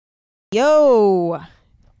Yo,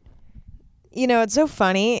 it's so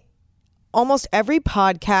funny. Almost every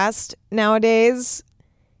podcast nowadays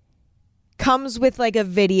comes with like a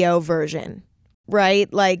video version,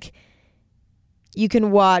 right? Like you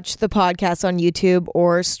can watch the podcast on YouTube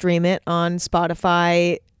or stream it on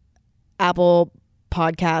Spotify, Apple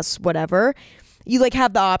Podcasts, whatever. You like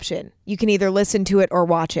have the option. You can either listen to it or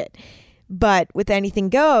watch it. But with Anything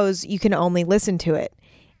Goes, you can only listen to it.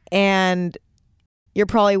 And you're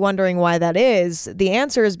probably wondering why that is. The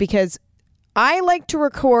answer is because I like to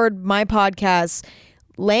record my podcasts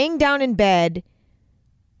laying down in bed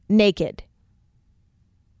naked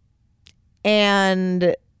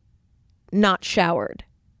and not showered.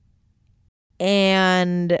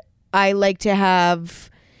 And I like to have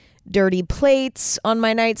dirty plates on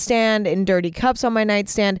my nightstand and dirty cups on my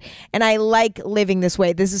nightstand. And I like living this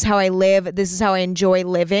way. This is how I live. This is how I enjoy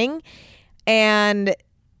living. And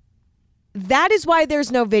that is why there's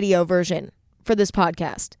no video version for this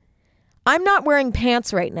podcast. I'm not wearing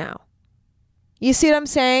pants right now. You see what I'm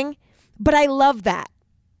saying? But I love that.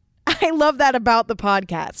 I love that about the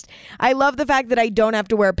podcast. I love the fact that I don't have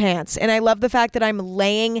to wear pants. And I love the fact that I'm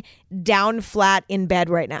laying down flat in bed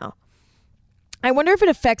right now. I wonder if it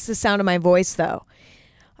affects the sound of my voice though.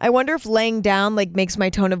 I wonder if laying down like makes my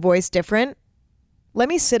tone of voice different. Let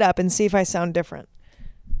me sit up and see if I sound different.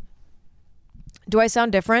 Do I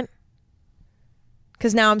sound different?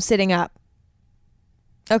 Because now I'm sitting up.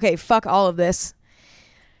 Okay, fuck all of this.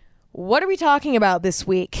 What are we talking about this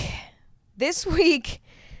week? This week,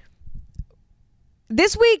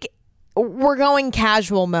 we're going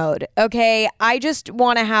casual mode, okay? I just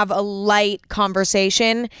want to have a light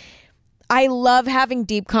conversation. I love having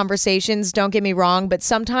deep conversations, don't get me wrong, but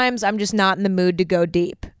sometimes I'm just not in the mood to go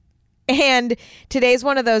deep. And today's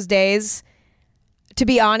one of those days. To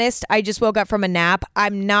be honest, I just woke up from a nap.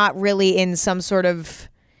 I'm not really in some sort of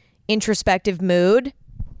introspective mood.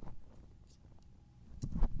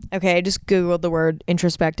 Okay, I just Googled the word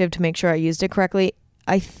introspective to make sure I used it correctly.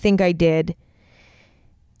 I think I did.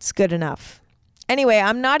 It's good enough. Anyway,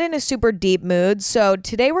 I'm not in a super deep mood, so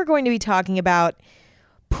today we're going to be talking about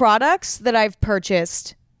products that I've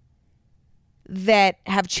purchased that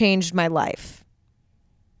have changed my life.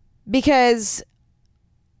 Because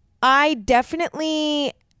I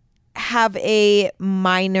definitely have a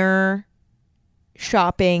minor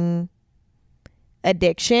shopping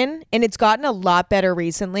addiction, and it's gotten a lot better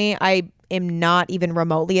recently. I am not even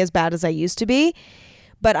remotely as bad as I used to be,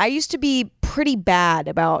 but I used to be pretty bad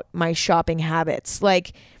about my shopping habits.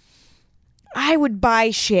 Like, I would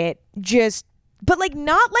buy shit but like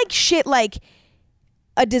not like shit like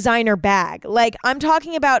a designer bag. Like, I'm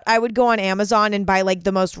talking about I would go on Amazon and buy like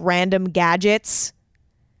the most random gadgets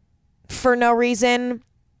for no reason.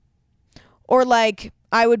 Or like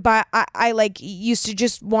I would buy, I like used to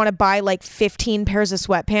just want to buy like 15 pairs of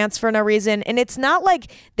sweatpants for no reason. And it's not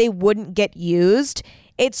like they wouldn't get used.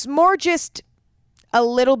 It's more just a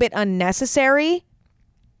little bit unnecessary.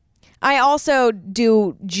 I also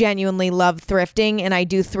do genuinely love thrifting, and I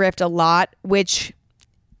do thrift a lot, which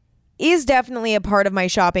is definitely a part of my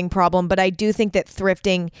shopping problem. But I do think that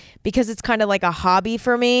thrifting, because it's kind of like a hobby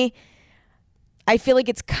for me, I feel like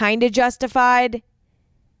it's kind of justified.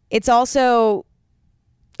 It's also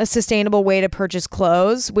a sustainable way to purchase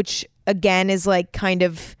clothes, which again is like kind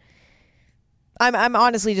of, I'm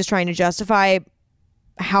honestly just trying to justify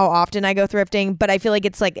how often I go thrifting, but I feel like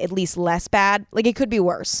it's like at least less bad. Like, it could be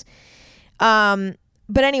worse. But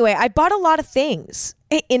anyway, I bought a lot of things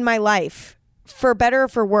in my life, for better or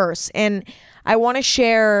for worse. And I want to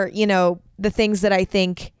share, the things that I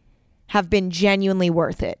think have been genuinely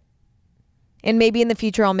worth it. And maybe in the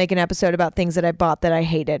future, I'll make an episode about things that I bought that I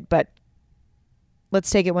hated, but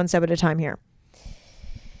let's take it one step at a time here.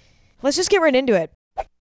 Let's just get right into it.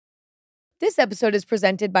 This episode is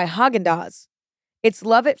presented by Häagen-Dazs. It's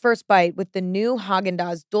love at first bite with the new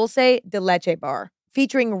Häagen-Dazs Dulce de Leche bar,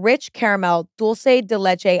 featuring rich caramel dulce de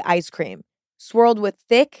leche ice cream, swirled with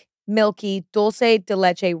thick, milky dulce de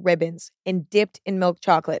leche ribbons and dipped in milk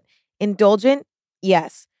chocolate. Indulgent?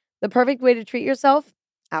 Yes. The perfect way to treat yourself?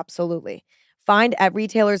 Absolutely. Find at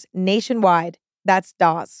retailers nationwide. That's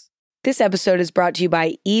DAS. This episode is brought to you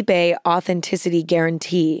by eBay Authenticity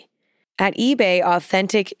Guarantee. At eBay,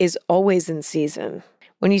 authentic is always in season.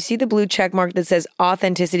 When you see the blue check mark that says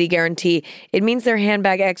Authenticity Guarantee, it means their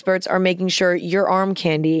handbag experts are making sure your arm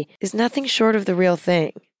candy is nothing short of the real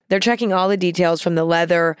thing. They're checking all the details from the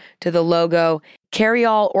leather to the logo,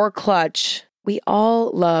 carry-all or clutch. We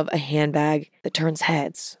all love a handbag that turns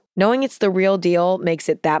heads. Knowing it's the real deal makes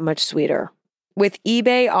it that much sweeter. With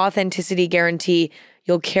eBay Authenticity Guarantee,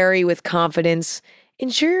 you'll carry with confidence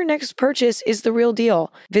ensure your next purchase is the real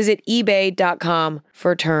deal. Visit ebay.com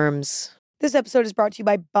for terms. This episode is brought to you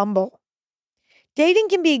by Bumble. Dating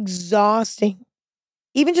can be exhausting.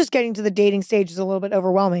 Even just getting to the dating stage is a little bit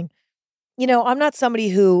overwhelming. You know, I'm not somebody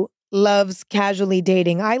who loves casually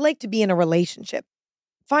dating. I like to be in a relationship.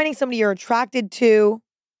 Finding somebody you're attracted to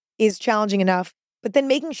is challenging enough, but then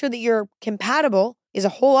making sure that you're compatible is a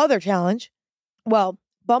whole other challenge. Well,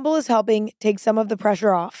 Bumble is helping take some of the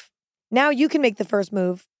pressure off. Now you can make the first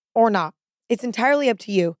move or not. It's entirely up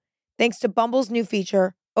to you, thanks to Bumble's new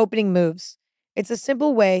feature, Opening Moves. It's a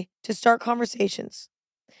simple way to start conversations.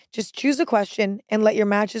 Just choose a question and let your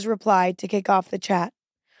matches reply to kick off the chat.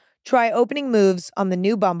 Try Opening Moves on the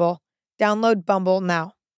new Bumble. Download Bumble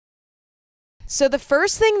now. So the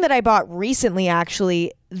first thing that I bought recently,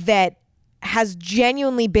 actually, that has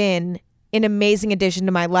genuinely been an amazing addition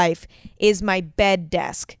to my life is my bed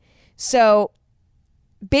desk. So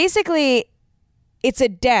basically, it's a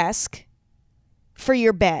desk for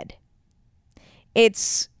your bed.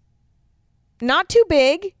 It's not too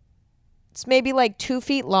big. It's maybe like 2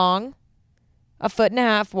 feet long,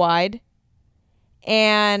 1.5 feet wide,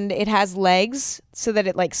 and it has legs so that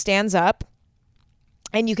it like stands up,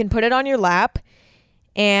 and you can put it on your lap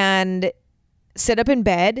and sit up in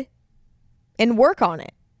bed and work on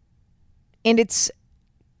it. And it's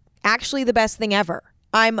actually the best thing ever.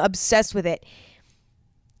 I'm obsessed with it.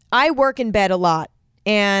 I work in bed a lot,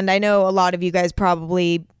 and I know a lot of you guys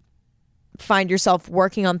probably find yourself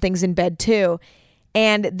working on things in bed too.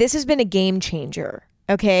 And this has been a game changer,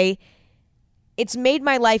 okay? It's made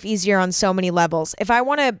my life easier on so many levels. If I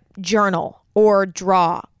want to journal or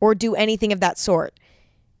draw or do anything of that sort,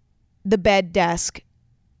 the bed desk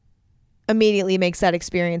immediately makes that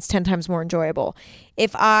experience 10 times more enjoyable.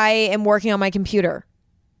 If I am working on my computer,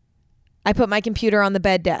 I put my computer on the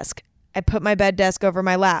bed desk. I put my bed desk over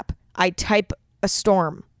my lap. I type up a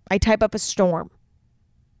storm.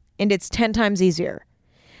 And it's 10 times easier.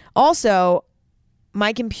 Also,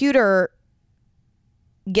 my computer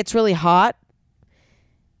gets really hot.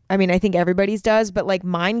 I mean, I think everybody's does, but like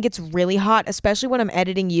mine gets really hot, especially when I'm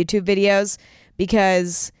editing YouTube videos,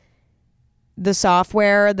 because the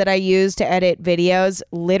software that I use to edit videos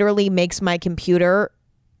literally makes my computer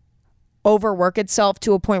overwork itself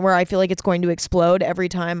to a point where I feel like it's going to explode every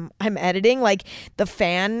time I'm editing. Like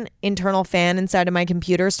the internal fan inside of my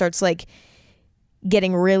computer starts like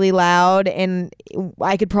getting really loud, and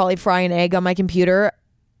I could probably fry an egg on my computer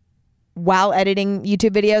while editing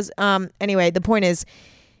YouTube videos. Anyway, the point is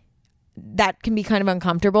that can be kind of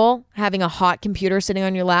uncomfortable, having a hot computer sitting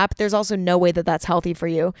on your lap. There's also no way that that's healthy for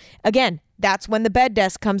you. Again, that's when the bed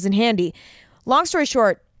desk comes in handy. Long story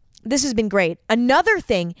short, this has been great. Another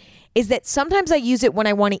thing is that sometimes I use it when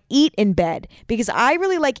I want to eat in bed, because I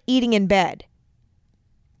really like eating in bed.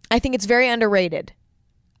 I think it's very underrated.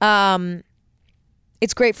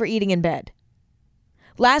 It's great for eating in bed.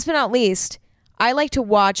 Last but not least, I like to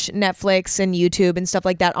watch Netflix and YouTube and stuff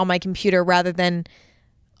like that on my computer rather than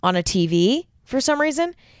on a TV for some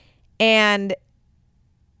reason. And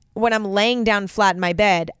when I'm laying down flat in my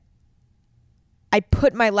bed, I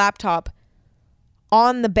put my laptop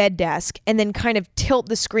on the bed desk and then kind of tilt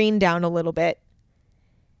the screen down a little bit.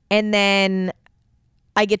 And then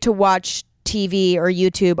I get to watch TV or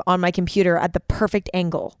YouTube on my computer at the perfect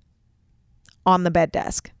angle on the bed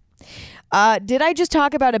desk. Did I just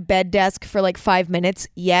talk about a bed desk for like 5 minutes?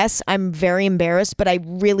 Yes, I'm very embarrassed, but I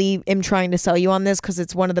really am trying to sell you on this because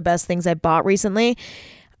it's one of the best things I bought recently.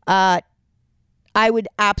 I would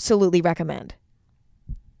absolutely recommend.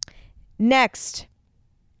 Next,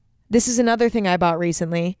 this is another thing I bought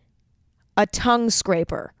recently, a tongue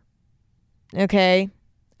scraper. Okay?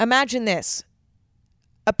 Imagine this,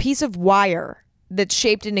 a piece of wire that's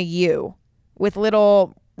shaped in a U with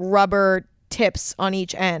little rubber tips on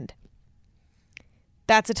each end.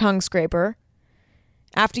 That's a tongue scraper.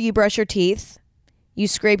 After you brush your teeth, you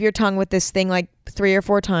scrape your tongue with this thing like 3 or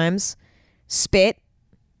 4 times, spit,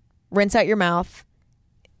 rinse out your mouth.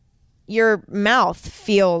 Your mouth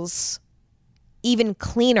feels even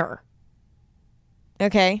cleaner.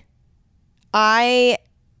 Okay? I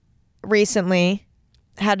recently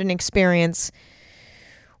had an experience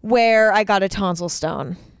where I got a tonsil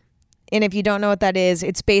stone. And if you don't know what that is,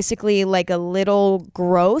 it's basically like a little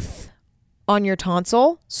growth on your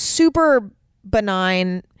tonsil. Super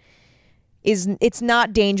benign. It's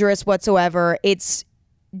not dangerous whatsoever. It's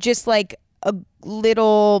just like a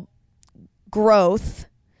little growth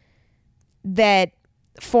that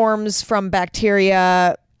forms from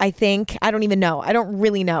bacteria, I think. I don't even know. I don't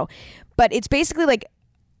really know. But it's basically like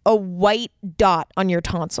a white dot on your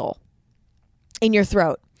tonsil in your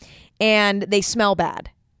throat. And they smell bad.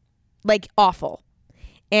 Like awful.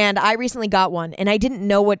 And I recently got one and I didn't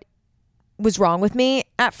know what was wrong with me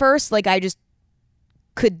at first. Like I just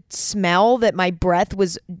could smell that my breath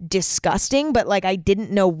was disgusting, but like I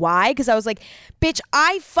didn't know why, because I was like, bitch,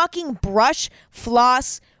 I fucking brush,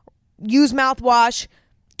 floss, use mouthwash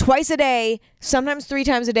twice a day, sometimes 3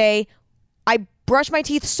 times a day. I brush my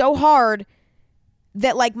teeth so hard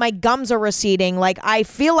that like my gums are receding. Like I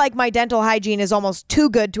feel like my dental hygiene is almost too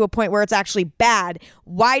good to a point where it's actually bad.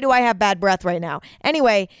 Why do I have bad breath right now?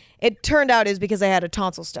 Anyway, it turned out is because I had a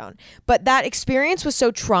tonsil stone. But that experience was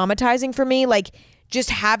so traumatizing for me. Like just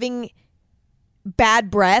having bad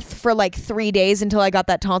breath for like 3 days until I got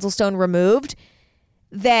that tonsil stone removed,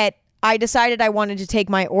 that I decided I wanted to take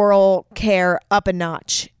my oral care up a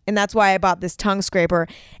notch. And that's why I bought this tongue scraper.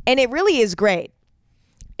 And it really is great.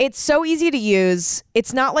 It's so easy to use.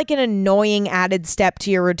 It's not like an annoying added step to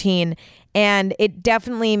your routine. And it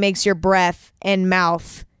definitely makes your breath and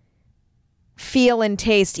mouth feel and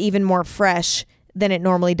taste even more fresh than it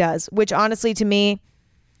normally does, which honestly to me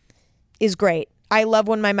is great. I love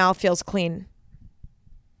when my mouth feels clean,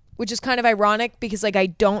 which is kind of ironic because like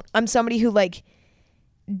I'm somebody who like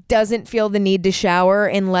doesn't feel the need to shower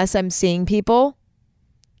unless I'm seeing people,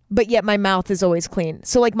 but yet my mouth is always clean.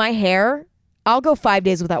 So like my hair, I'll go 5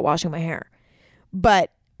 days without washing my hair,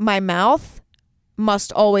 but my mouth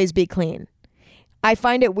must always be clean. I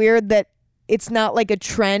find it weird that it's not like a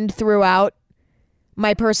trend throughout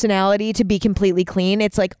my personality to be completely clean.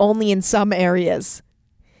 It's like only in some areas.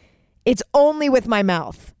 It's only with my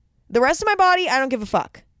mouth. The rest of my body, I don't give a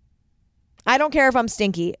fuck. I don't care if I'm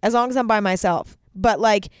stinky as long as I'm by myself. But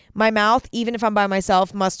like my mouth, even if I'm by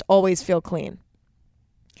myself, must always feel clean.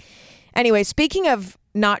 Anyway, speaking of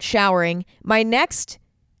not showering, my next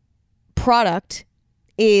product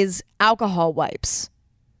is alcohol wipes.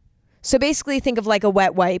 So basically think of like a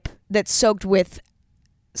wet wipe that's soaked with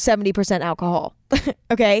 70% alcohol.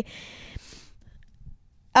 Okay.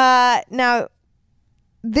 Now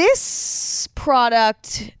this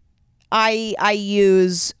product I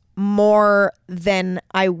use more than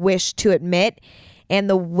I wish to admit. And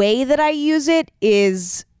the way that I use it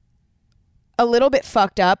is a little bit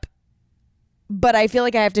fucked up, but I feel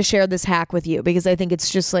like I have to share this hack with you because I think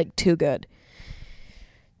it's just like too good.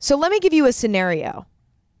 So let me give you a scenario.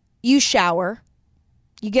 You shower,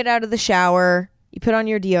 you get out of the shower, you put on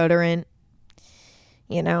your deodorant,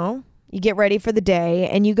 you get ready for the day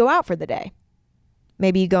and you go out for the day.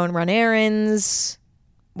 Maybe you go and run errands,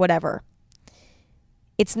 whatever.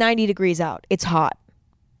 It's 90 degrees out. It's hot.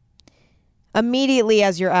 Immediately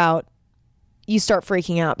as you're out, you start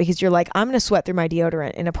freaking out because you're like, I'm going to sweat through my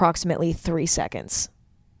deodorant in approximately 3 seconds.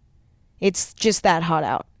 It's just that hot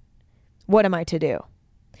out. What am I to do?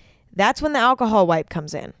 That's when the alcohol wipe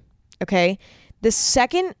comes in. Okay? The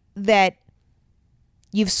second that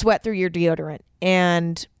you've sweat through your deodorant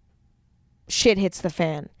and shit hits the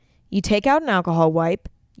fan, you take out an alcohol wipe,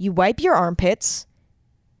 you wipe your armpits,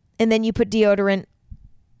 and then you put deodorant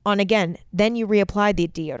on again. Then you reapply the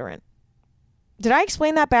deodorant. Did I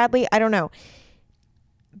explain that badly? I don't know.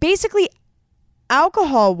 Basically,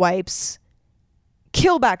 alcohol wipes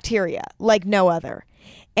kill bacteria like no other.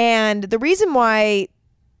 And the reason why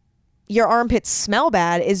your armpits smell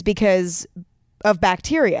bad is because of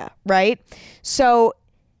bacteria, right? So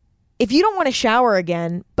if you don't want to shower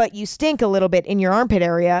again, but you stink a little bit in your armpit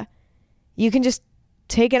area, you can just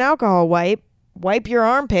take an alcohol wipe your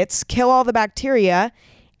armpits, kill all the bacteria,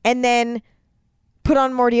 and then put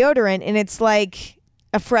on more deodorant, and it's like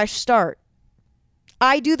a fresh start.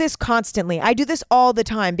 I do this constantly. I do this all the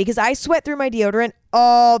time because I sweat through my deodorant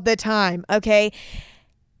all the time, okay?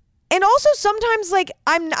 And also sometimes like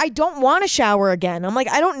I don't want to shower again. I'm like,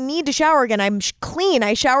 I don't need to shower again. I'm clean.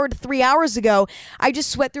 I showered 3 hours ago. I just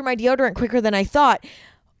sweat through my deodorant quicker than I thought.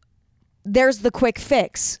 There's the quick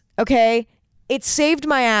fix, okay? It saved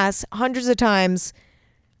my ass hundreds of times.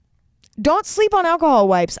 Don't sleep on alcohol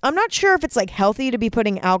wipes. I'm not sure if it's like healthy to be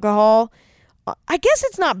putting alcohol. I guess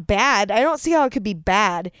it's not bad. I don't see how it could be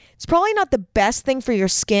bad. It's probably not the best thing for your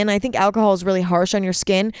skin. I think alcohol is really harsh on your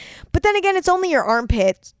skin. But then again, it's only your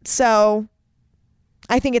armpit. So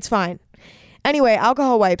I think it's fine. Anyway,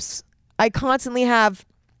 alcohol wipes. I constantly have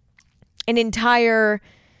an entire,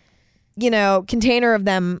 container of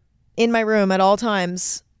them in my room at all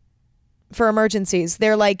times for emergencies.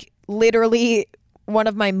 They're like literally one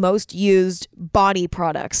of my most used body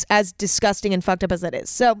products, as disgusting and fucked up as that is.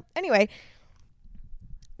 So anyway,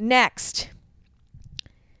 next,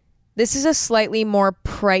 this is a slightly more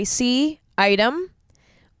pricey item,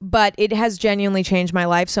 but it has genuinely changed my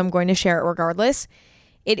life, so I'm going to share it regardless.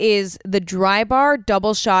 It is the Drybar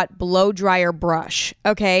Double Shot Blow Dryer Brush.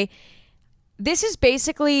 Okay, this is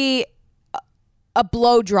basically a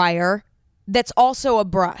blow dryer that's also a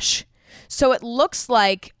brush. So it looks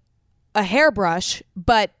like a hairbrush,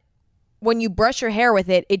 but when you brush your hair with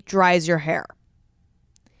it, it dries your hair.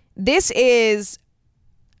 This is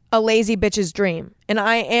a lazy bitch's dream, and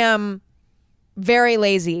I am very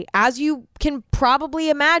lazy, as you can probably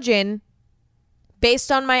imagine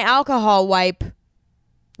based on my alcohol wipe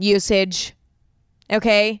usage.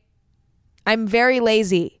 Okay? I'm very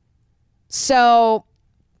lazy. So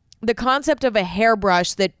the concept of a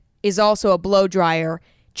hairbrush that is also a blow dryer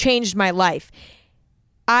changed my life.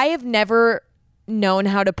 I have never known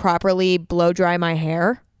how to properly blow dry my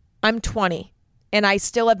hair. I'm 20 and I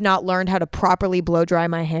still have not learned how to properly blow dry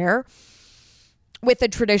my hair with a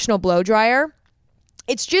traditional blow dryer.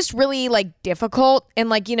 It's just really like difficult, and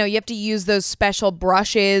like, you know, you have to use those special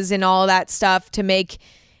brushes and all that stuff to make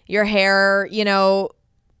your hair, you know,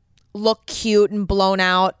 look cute and blown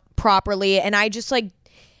out properly. And I just like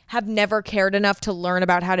have never cared enough to learn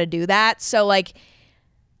about how to do that. So like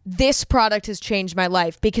this product has changed my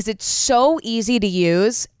life because it's so easy to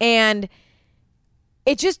use and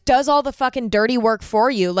it just does all the fucking dirty work for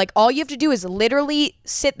you. Like all you have to do is literally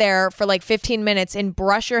sit there for like 15 minutes and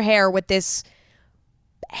brush your hair with this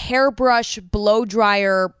hairbrush blow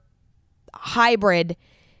dryer hybrid,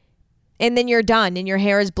 and then you're done and your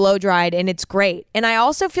hair is blow dried and it's great. And I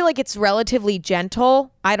also feel like it's relatively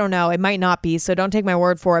gentle. I don't know, it might not be, so don't take my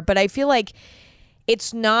word for it, but I feel like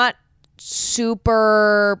it's not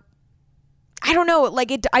super, I don't know,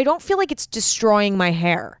 like I don't feel like it's destroying my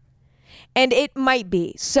hair, and it might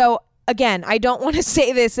be. So again, I don't want to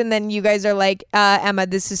say this and then you guys are like, Emma,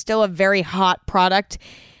 this is still a very hot product,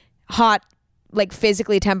 hot, like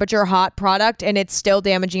physically temperature hot product, and it's still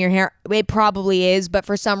damaging your hair. It probably is, but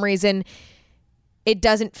for some reason it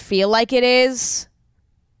doesn't feel like it is.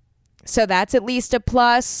 So that's at least a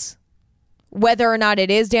plus. Whether or not it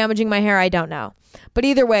is damaging my hair, I don't know. But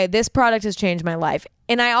either way, this product has changed my life.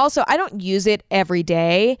 And I don't use it every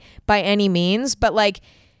day by any means, but like,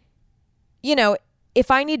 you know, if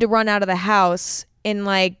I need to run out of the house and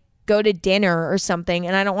like go to dinner or something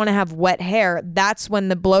and I don't want to have wet hair, that's when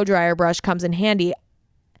the blow dryer brush comes in handy.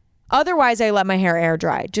 Otherwise, I let my hair air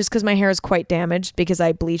dry just because my hair is quite damaged because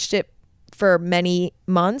I bleached it for many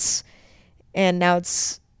months and now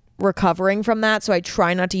it's recovering from that. So I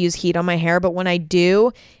try not to use heat on my hair, but when I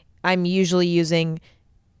do, I'm usually using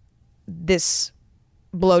this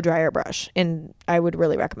blow dryer brush and I would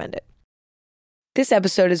really recommend it. This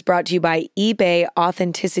episode is brought to you by eBay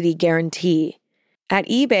Authenticity Guarantee. At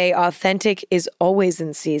eBay, authentic is always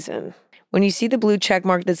in season. When you see the blue check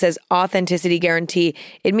mark that says Authenticity Guarantee,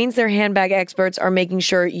 it means their handbag experts are making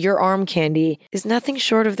sure your arm candy is nothing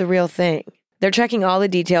short of the real thing. They're checking all the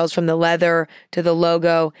details from the leather to the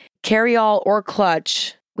logo, carry-all or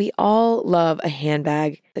clutch. We all love a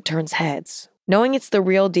handbag that turns heads. Knowing it's the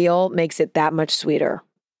real deal makes it that much sweeter.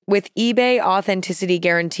 With eBay Authenticity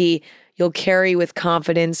Guarantee, you'll carry with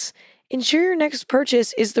confidence. Ensure your next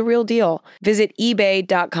purchase is the real deal. Visit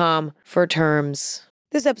ebay.com for terms.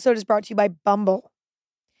 This episode is brought to you by Bumble.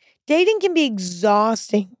 Dating can be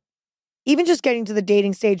exhausting. Even just getting to the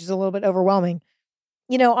dating stage is a little bit overwhelming.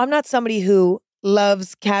 You know, I'm not somebody who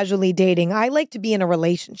loves casually dating. I like to be in a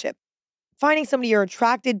relationship. Finding somebody you're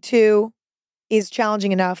attracted to is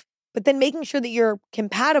challenging enough, but then making sure that you're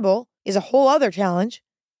compatible is a whole other challenge.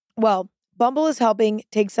 Well, Bumble is helping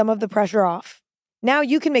take some of the pressure off. Now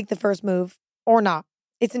you can make the first move or not.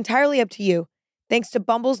 It's entirely up to you, thanks to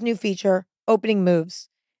Bumble's new feature, Opening Moves.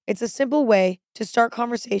 It's a simple way to start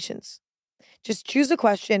conversations. Just choose a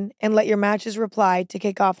question and let your matches reply to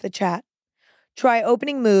kick off the chat. Try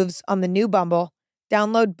Opening Moves on the new Bumble.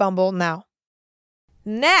 Download Bumble now.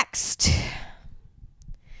 Next,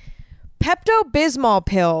 Pepto-Bismol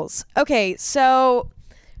pills. Okay, so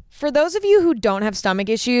for those of you who don't have stomach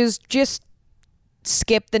issues, just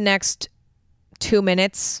skip the next 2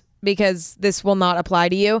 minutes because this will not apply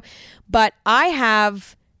to you. But I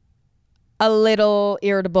have a little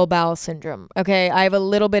irritable bowel syndrome. Okay. I have a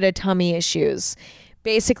little bit of tummy issues.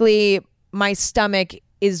 Basically, my stomach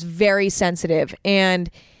is very sensitive and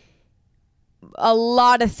a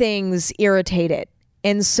lot of things irritate it.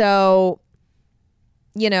 And so,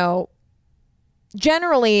 you know,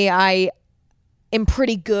 generally I am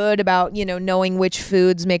pretty good about, you know, knowing which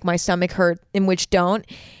foods make my stomach hurt and which don't.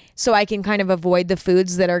 So I can kind of avoid the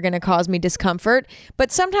foods that are going to cause me discomfort.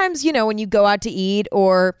 But sometimes, you know, when you go out to eat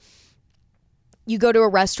or you go to a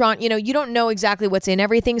restaurant, you know, you don't know exactly what's in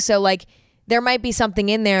everything. So like there might be something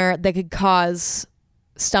in there that could cause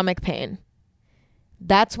stomach pain.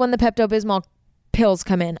 That's when the Pepto-Bismol pills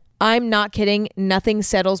come in. I'm not kidding. Nothing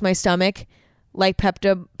settles my stomach like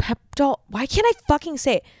why can't I fucking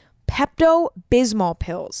say it? Pepto-Bismol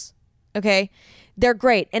pills. Okay? They're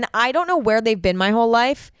great. And I don't know where they've been my whole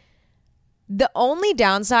life. The only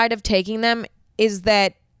downside of taking them is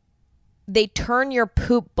that they turn your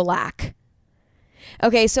poop black.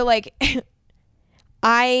 Okay, so like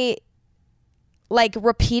I like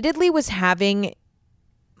repeatedly was having,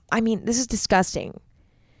 I mean, this is disgusting.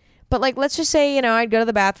 But like, let's just say, you know, I'd go to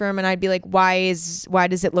the bathroom and I'd be like, why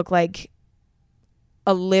does it look like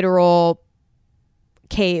a literal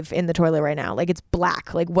cave in the toilet right now? Like it's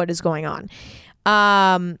black. Like what is going on?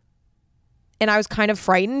 And I was kind of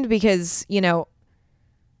frightened because, you know,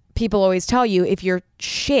 people always tell you if your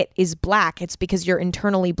shit is black, it's because you're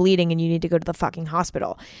internally bleeding and you need to go to the fucking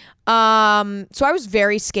hospital. So I was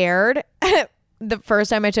very scared the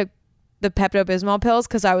first time I took the Pepto-Bismol pills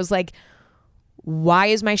because I was like, why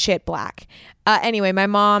is my shit black? Anyway, my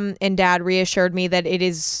mom and dad reassured me that it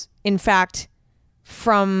is, in fact,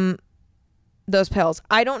 from those pills.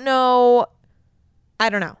 I don't know.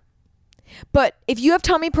 But if you have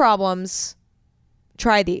tummy problems,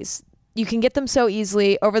 try these. You can get them so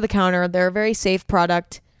easily over the counter. They're a very safe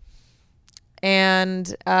product. And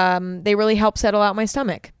they really help settle out my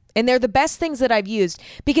stomach. And they're the best things that I've used.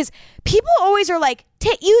 Because people always are like,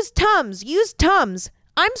 use Tums.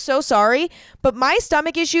 I'm so sorry, but my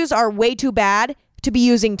stomach issues are way too bad to be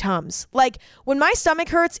using Tums. Like, when my stomach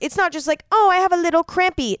hurts, it's not just like, oh, I have a little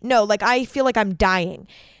crampy. No, like, I feel like I'm dying.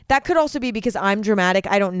 That could also be because I'm dramatic.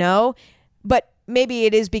 I don't know. But maybe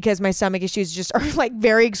it is because my stomach issues just are like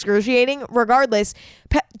very excruciating. Regardless,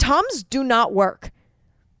 Tums do not work.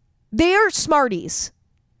 They are Smarties.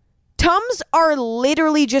 Tums are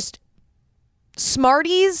literally just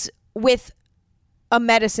Smarties with a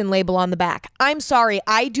medicine label on the back. I'm sorry.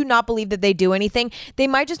 I do not believe that they do anything. They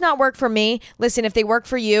might just not work for me. Listen, if they work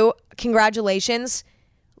for you, congratulations.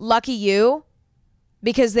 Lucky you,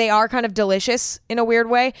 because they are kind of delicious in a weird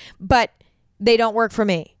way, but they don't work for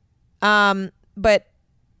me. But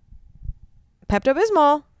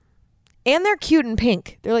Pepto-Bismol, and they're cute and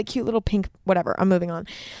pink. They're like cute little pink, whatever. I'm moving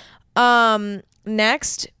on.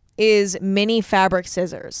 Next is mini fabric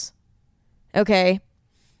scissors. Okay.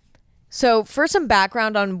 So for some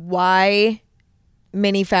background on why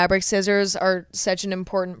mini fabric scissors are such an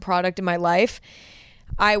important product in my life,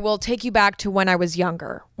 I will take you back to when I was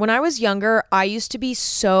younger. When I was younger, I used to be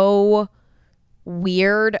so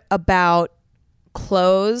weird about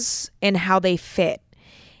clothes and how they fit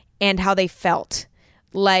and how they felt.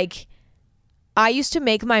 Like, I used to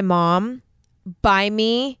make my mom buy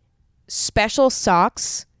me special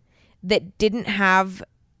socks that didn't have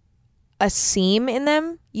a seam in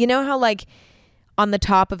them. You know how like on the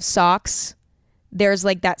top of socks there's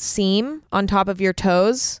like that seam on top of your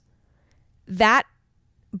toes? That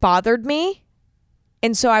bothered me.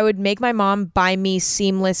 And so I would make my mom buy me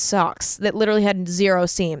seamless socks that literally had 0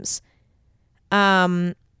 seams.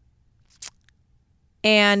 And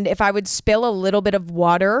if I would spill a little bit of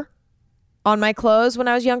water on my clothes when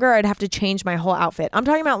I was younger, I'd have to change my whole outfit. I'm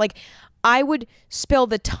talking about like I would spill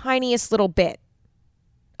the tiniest little bit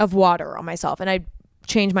of water on myself and I'd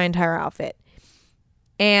change my entire outfit.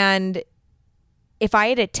 And if I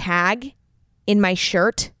had a tag in my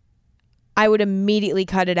shirt, I would immediately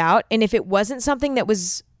cut it out. And if it wasn't something that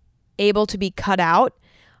was able to be cut out,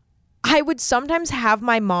 I would sometimes have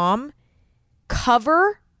my mom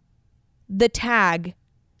cover the tag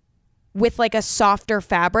with like a softer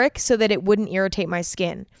fabric so that it wouldn't irritate my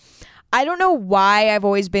skin. I don't know why I've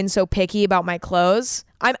always been so picky about my clothes.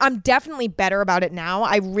 I'm definitely better about it now.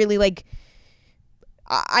 I really like,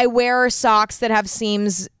 I wear socks that have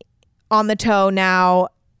seams on the toe now.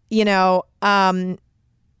 You know,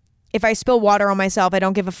 if I spill water on myself, I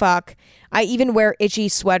don't give a fuck. I even wear itchy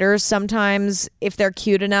sweaters sometimes if they're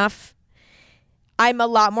cute enough. I'm a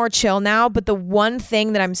lot more chill now, but the one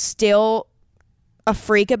thing that I'm still a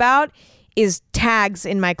freak about is tags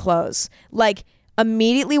in my clothes. Like,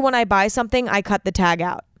 immediately when I buy something, I cut the tag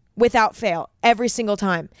out without fail every single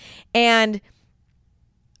time. And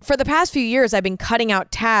for the past few years, I've been cutting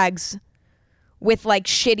out tags with like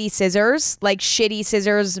shitty scissors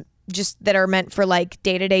just that are meant for like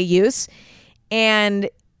day-to-day use. And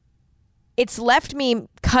it's left me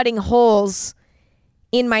cutting holes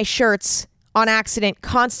in my shirts on accident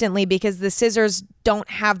constantly because the scissors don't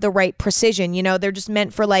have the right precision. You know, they're just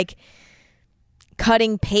meant for like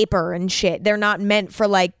cutting paper and shit. They're not meant for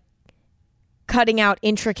like cutting out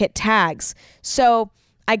intricate tags. So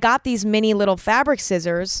I got these mini little fabric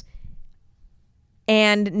scissors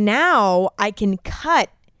and now I can cut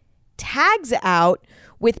tags out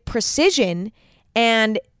with precision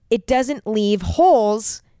and it doesn't leave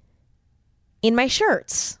holes in my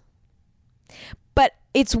shirts. But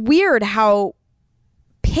it's weird how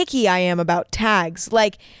picky I am about tags.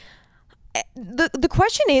 Like the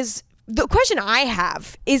question I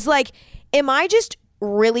have is like, am I just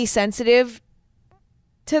really sensitive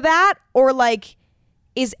to that, or like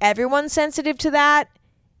is everyone sensitive to that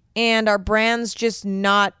and are brands just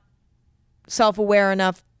not self-aware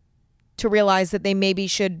enough to realize that they maybe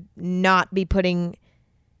should not be putting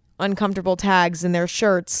uncomfortable tags in their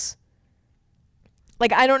shirts?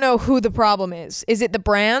 Like, I don't know who the problem is. Is it the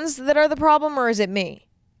brands that are the problem, or is it me?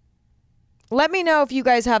 Let me know if you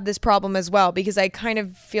guys have this problem as well, because I kind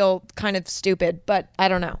of feel kind of stupid, but I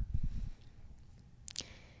don't know.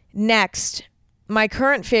 Next, my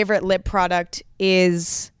current favorite lip product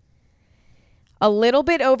is a little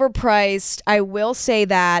bit overpriced. I will say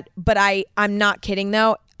that, but I'm not kidding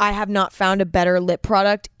though. I have not found a better lip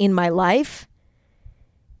product in my life.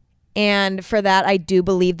 And for that, I do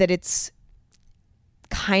believe that it's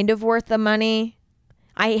kind of worth the money.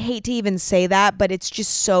 I hate to even say that, but it's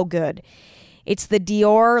just so good. It's the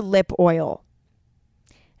Dior lip oil.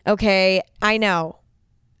 Okay, I know.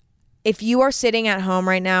 If you are sitting at home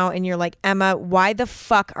right now and you're like, Emma, why the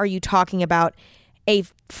fuck are you talking about a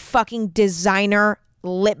fucking designer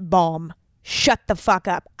lip balm? Shut the fuck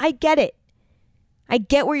up. I get it. I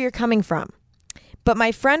get where you're coming from. But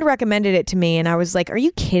my friend recommended it to me and I was like, are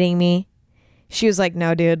you kidding me? She was like,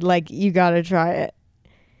 no, dude, like you gotta try it.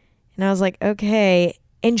 And I was like, okay.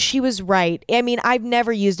 And she was right. I mean, I've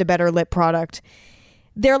never used a better lip product.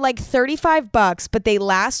 They're like $35, but they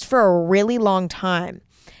last for a really long time.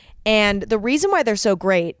 And the reason why they're so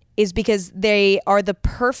great is because they are the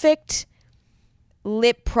perfect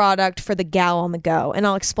lip product for the gal on the go. And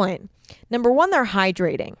I'll explain. Number one, they're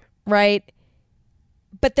hydrating, right?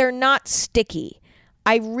 But they're not sticky.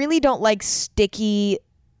 I really don't like sticky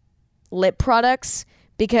lip products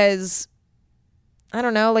because, I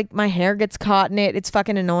don't know, like my hair gets caught in it. It's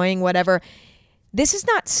fucking annoying, whatever. This is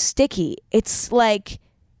not sticky. It's like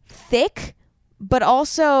thick, but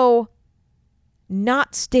also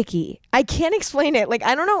not sticky. I can't explain it. Like,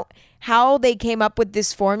 I don't know how they came up with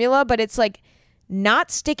this formula, but it's like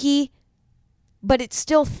not sticky, but it's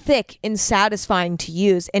still thick and satisfying to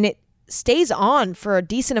use. And it stays on for a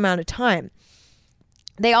decent amount of time.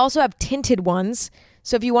 They also have tinted ones.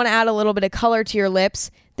 So if you want to add a little bit of color to your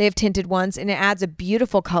lips, they have tinted ones and it adds a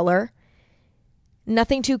beautiful color.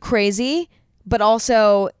 Nothing too crazy, but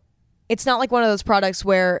also it's not like one of those products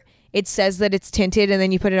where it says that it's tinted and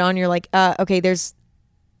then you put it on, you're like, okay, there's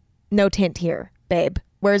no tint here, babe.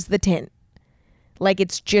 Where's the tint? Like,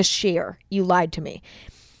 it's just sheer. You lied to me.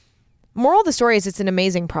 Moral of the story is it's an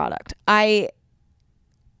amazing product. I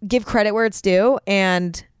give credit where it's due,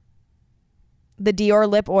 and the Dior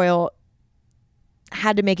lip oil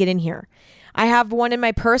had to make it in here. I have one in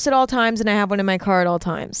my purse at all times and I have one in my car at all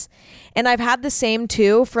times. And I've had the same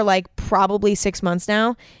two for like probably 6 months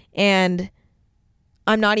now, and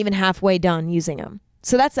I'm not even halfway done using them.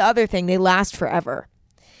 So that's the other thing. They last forever.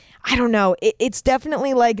 I don't know. It's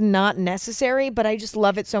definitely like not necessary, but I just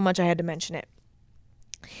love it so much I had to mention it.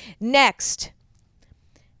 Next,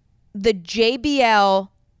 the JBL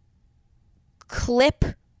Clip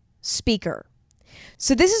speaker.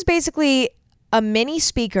 So this is basically a mini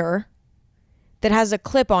speaker that has a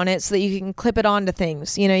clip on it so that you can clip it onto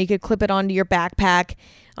things. You know, you could clip it onto your backpack,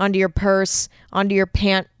 onto your purse, onto your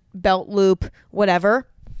pant belt loop, whatever.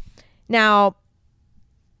 Now,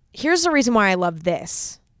 here's the reason why I love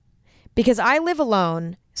this. Because I live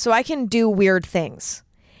alone, so I can do weird things.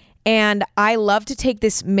 And I love to take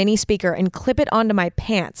this mini speaker and clip it onto my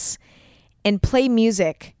pants and play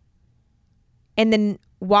music and then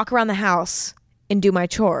walk around the house and do my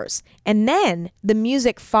chores. And then the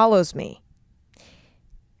music follows me.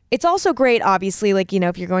 It's also great, obviously, like, you know,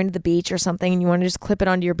 if you're going to the beach or something and you want to just clip it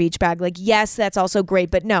onto your beach bag, like, yes, that's also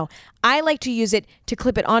great. But no, I like to use it to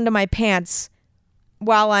clip it onto my pants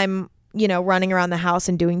while I'm, you know, running around the house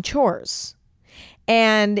and doing chores.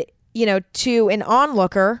 And, you know, to an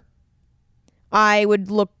onlooker, I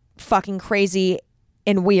would look fucking crazy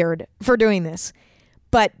and weird for doing this.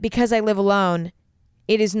 But because I live alone,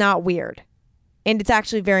 it is not weird. And it's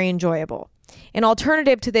actually very enjoyable. An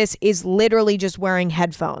alternative to this is literally just wearing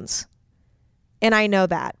headphones. And I know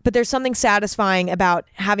that. But there's something satisfying about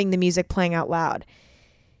having the music playing out loud.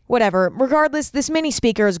 Whatever. Regardless, this mini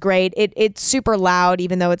speaker is great. It's super loud,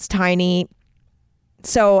 even though it's tiny.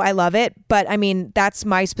 So I love it. But I mean, that's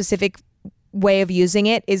my specific way of using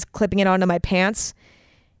it, is clipping it onto my pants.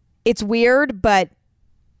 It's weird, but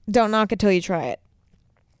don't knock it till you try it.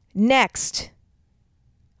 Next,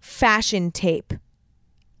 fashion tape.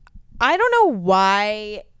 I don't know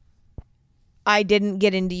why I didn't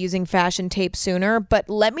get into using fashion tape sooner, but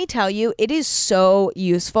let me tell you, it is so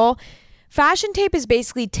useful. Fashion tape is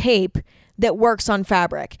basically tape that works on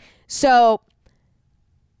fabric. So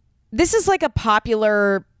this is like a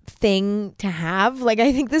popular thing to have. Like,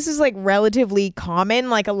 I think this is like relatively common.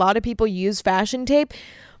 Like, a lot of people use fashion tape,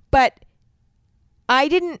 but I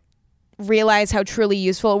didn't realize how truly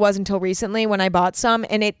useful it was until recently when I bought some,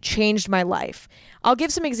 and it changed my life. I'll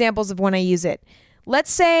give some examples of when I use it.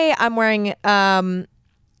 Let's say I'm wearing a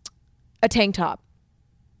tank top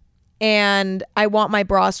and I want my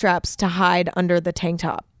bra straps to hide under the tank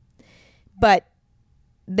top, but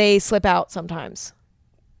they slip out sometimes.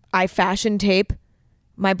 I fashion tape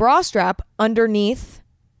my bra strap underneath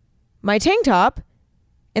my tank top,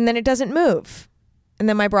 and then it doesn't move. And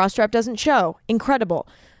then my bra strap doesn't show. Incredible.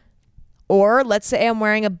 Or let's say I'm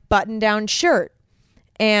wearing a button-down shirt,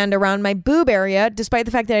 and around my boob area, despite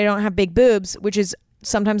the fact that I don't have big boobs, which is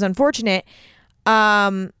sometimes unfortunate,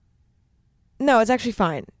 no, it's actually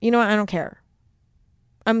fine. You know what? I don't care.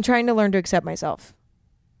 I'm trying to learn to accept myself.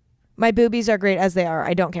 My boobies are great as they are.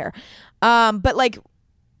 I don't care. But like,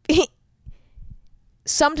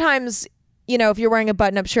 sometimes, you know, if you're wearing a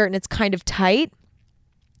button-up shirt and it's kind of tight,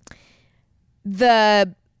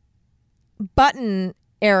 the button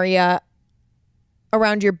area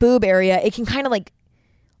around your boob area, it can kind of like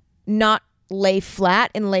not lay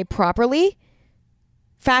flat and lay properly.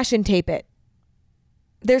 Fashion tape it.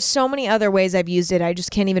 There's so many other ways I've used it. I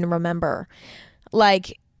just can't even remember.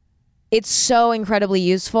 Like, it's so incredibly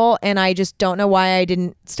useful, and I just don't know why I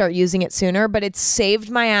didn't start using it sooner, but it's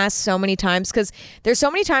saved my ass so many times, because there's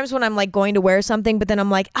so many times when I'm like going to wear something, but then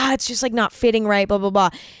I'm like, it's just like not fitting right, blah, blah, blah.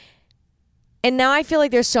 And now I feel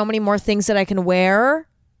like there's so many more things that I can wear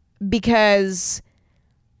because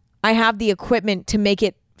I have the equipment to make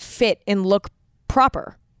it fit and look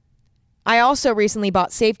proper. I also recently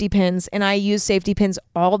bought safety pins, and I use safety pins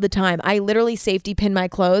all the time. I literally safety pin my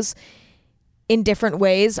clothes in different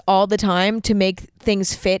ways all the time to make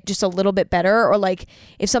things fit just a little bit better. Or like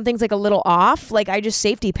if something's like a little off, like I just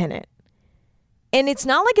safety pin it. And it's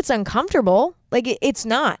not like it's uncomfortable. Like it's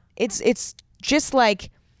not. It's just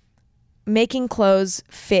like making clothes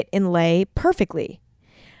fit and lay perfectly.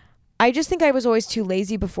 I just think I was always too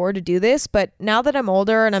lazy before to do this, but now that I'm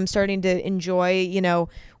older and I'm starting to enjoy, you know,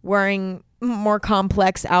 wearing more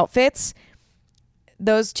complex outfits,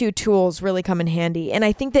 those two tools really come in handy. And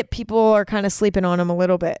I think that people are kind of sleeping on them a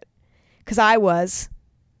little bit, because I was.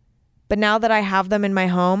 But now that I have them in my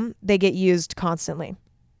home, they get used constantly.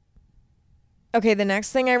 Okay, the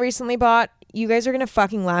next thing I recently bought, you guys are going to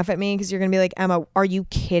fucking laugh at me because you're going to be like, Emma, are you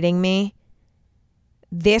kidding me?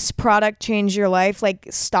 This product changed your life? Like,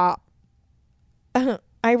 stop.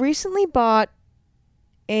 I recently bought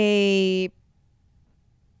a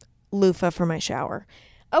loofah for my shower.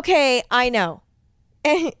 Okay, I know.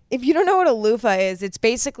 If you don't know what a loofah is, it's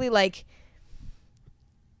basically like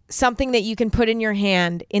something that you can put in your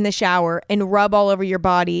hand in the shower and rub all over your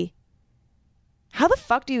body. How the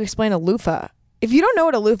fuck do you explain a loofah? If you don't know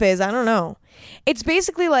what a loofah is, I don't know. It's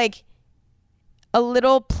basically like a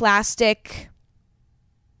little plastic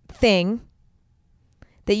thing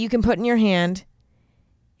that you can put in your hand,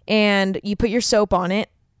 and you put your soap on it,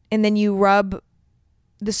 and then you rub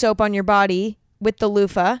the soap on your body with the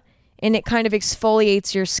loofah, and it kind of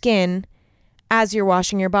exfoliates your skin as you're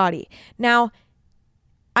washing your body. Now,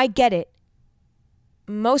 I get it.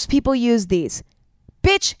 Most people use these.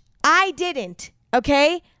 Bitch, I didn't,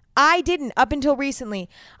 okay? I didn't up until recently.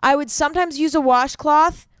 I would sometimes use a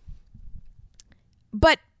washcloth,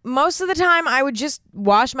 but most of the time I would just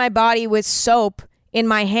wash my body with soap in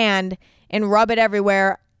my hand and rub it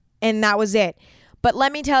everywhere, and that was it. But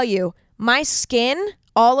let me tell you, my skin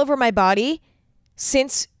all over my body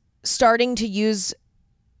since starting to use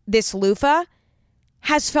this loofah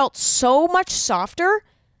has felt so much softer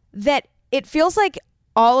that it feels like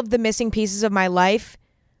all of the missing pieces of my life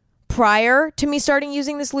prior to me starting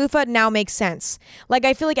using this loofah now makes sense. Like,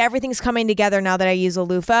 I feel like everything's coming together now that I use a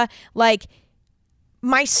loofah. Like,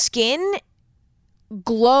 my skin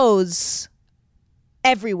glows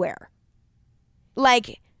everywhere.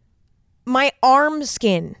 Like, my arm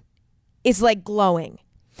skin is like glowing.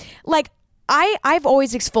 Like, I've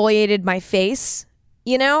always exfoliated my face,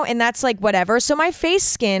 you know, and that's like whatever. So my face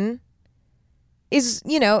skin is,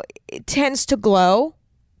 you know, it tends to glow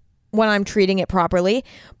when I'm treating it properly.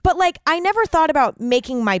 But like, I never thought about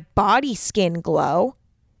making my body skin glow.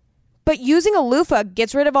 But using a loofah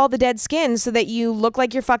gets rid of all the dead skin so that you look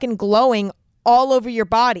like you're fucking glowing all over your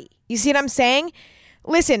body. You see what I'm saying?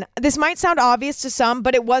 Listen, this might sound obvious to some,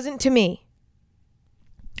 but it wasn't to me.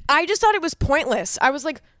 I just thought it was pointless. I was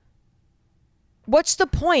like, what's the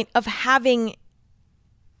point of having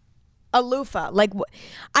a loofah. Like,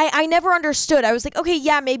 I never understood. I was like, okay,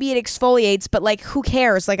 yeah, maybe it exfoliates, but like, who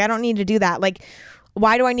cares? Like, I don't need to do that. Like,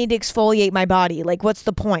 why do I need to exfoliate my body? Like, what's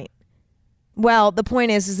the point? Well, the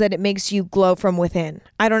point is that it makes you glow from within.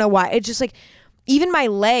 I don't know why. It's just like, even my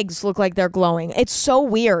legs look like they're glowing. It's so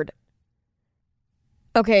weird.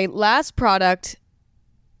 Okay, last product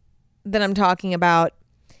that I'm talking about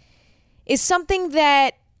is something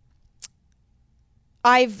that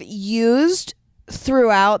I've used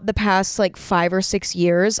throughout the past like 5 or 6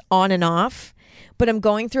 years on and off, but I'm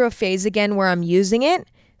going through a phase again where I'm using it.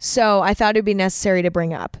 So I thought it'd be necessary to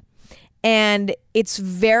bring up. And it's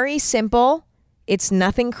very simple. It's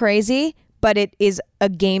nothing crazy, but it is a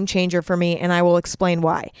game changer for me, and I will explain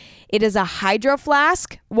why. It is a Hydro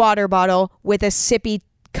Flask water bottle with a sippy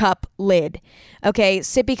cup lid. Okay,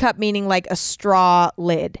 sippy cup meaning like a straw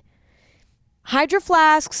lid. Hydro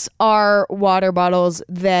Flasks are water bottles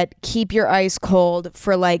that keep your ice cold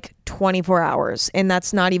for like 24 hours, and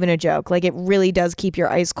that's not even a joke. Like, it really does keep your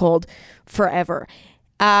ice cold forever.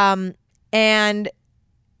 And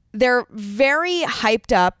they're very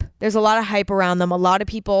hyped up. There's a lot of hype around them. A lot of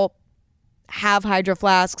people have Hydro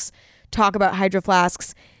Flasks, talk about Hydro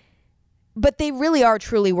Flasks, but they really are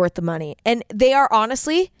truly worth the money. And they are,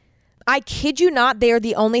 honestly, I kid you not, they are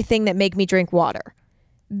the only thing that make me drink water.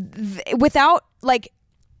 Without like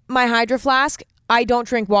my Hydro Flask, I don't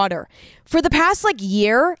drink water. For the past like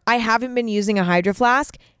year, I haven't been using a Hydro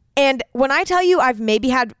Flask. And when I tell you I've maybe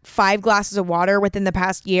had 5 glasses of water within the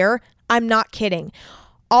past year, I'm not kidding.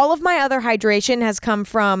 All of my other hydration has come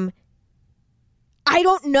from, I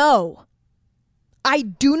don't know. I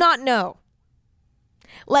do not know.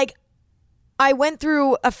 Like, I went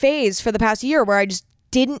through a phase for the past year where I just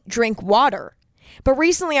didn't drink water. But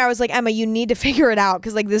recently I was like, Emma, you need to figure it out,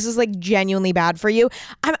 because like, this is like genuinely bad for you.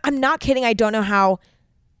 I'm not kidding. I don't know how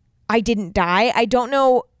I didn't die. I don't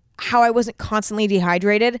know how I wasn't constantly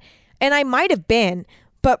dehydrated. And I might have been.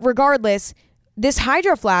 But regardless, this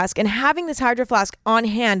Hydro Flask and having this Hydro Flask on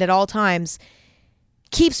hand at all times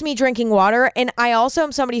keeps me drinking water. And I also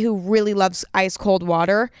am somebody who really loves ice cold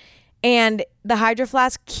water. And the Hydro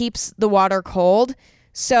Flask keeps the water cold.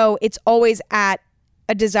 So it's always at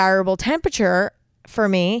a desirable temperature for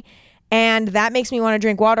me. And that makes me want to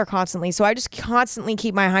drink water constantly. So I just constantly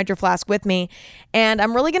keep my Hydro Flask with me. And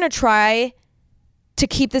I'm really going to try to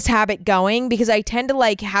keep this habit going, because I tend to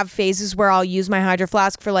like have phases where I'll use my Hydro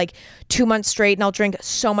Flask for like 2 months straight and I'll drink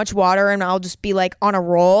so much water and I'll just be like on a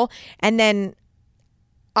roll, and then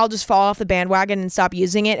I'll just fall off the bandwagon and stop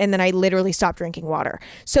using it, and then I literally stop drinking water.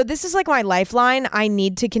 So this is like my lifeline. I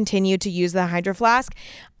need to continue to use the Hydro Flask.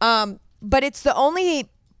 But it's the only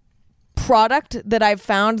product that I've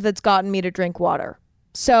found that's gotten me to drink water.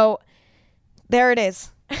 So there it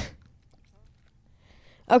is.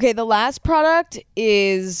 Okay, the last product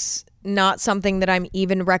is not something that I'm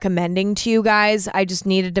even recommending to you guys. I just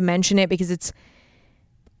needed to mention it because it's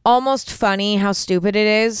almost funny how stupid it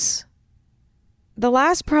is. The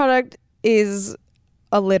last product is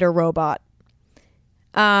a litter robot.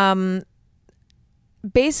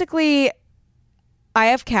 Basically, I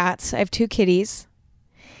have cats. I have 2 kitties.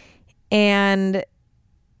 And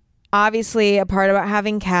obviously, a part about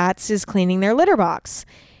having cats is cleaning their litter box.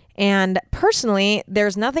 And personally,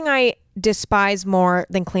 there's nothing I despise more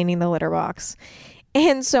than cleaning the litter box.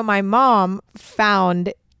 And so my mom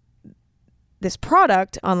found this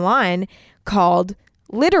product online called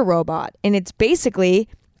Litter Robot. And it's basically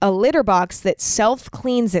a litter box that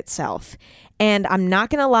self-cleans itself. And I'm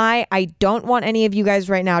not going to lie, I don't want any of you guys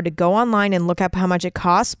right now to go online and look up how much it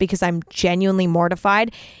costs, because I'm genuinely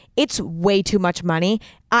mortified. It's way too much money.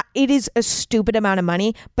 It is a stupid amount of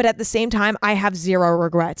money, but at the same time, I have 0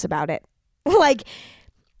 regrets about it. Like,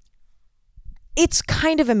 it's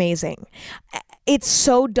kind of amazing. It's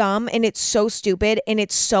so dumb and it's so stupid and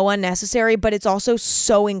it's so unnecessary, but it's also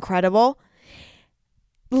so incredible.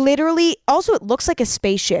 Literally, also, it looks like a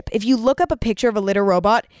spaceship. If you look up a picture of a litter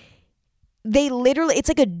robot, it's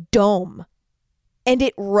like a dome and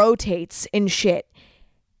it rotates and shit.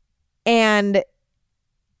 And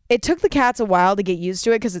it took the cats a while to get used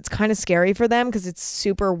to it because it's kind of scary for them because it's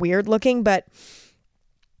super weird looking, but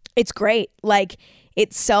it's great. Like,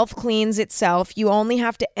 it self-cleans itself. You only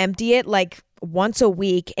have to empty it like once a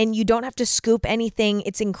week and you don't have to scoop anything.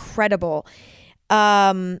 It's incredible.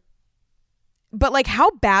 But like, how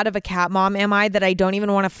bad of a cat mom am I that I don't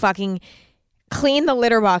even want to fucking clean the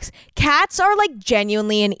litter box? Cats are like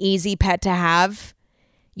genuinely an easy pet to have.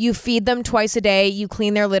 You feed them twice a day, you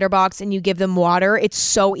clean their litter box, and you give them water. It's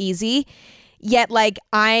so easy. Yet, like,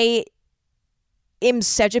 I am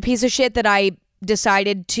such a piece of shit that I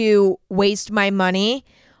decided to waste my money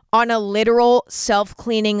on a literal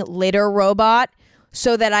self-cleaning litter robot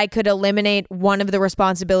so that I could eliminate one of the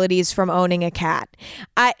responsibilities from owning a cat.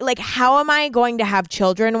 How am I going to have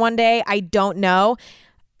children one day? I don't know.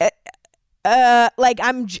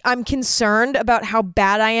 I'm concerned about how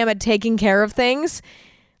bad I am at taking care of things.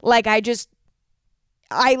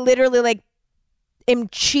 I literally am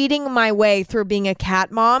cheating my way through being a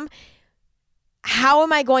cat mom. How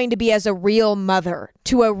am I going to be as a real mother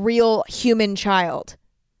to a real human child?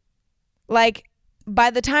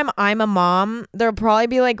 By the time I'm a mom, there'll probably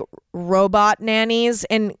be robot nannies,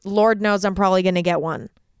 and Lord knows I'm probably going to get one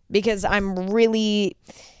because I'm really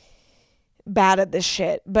bad at this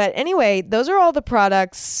shit. But anyway, those are all the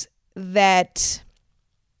products that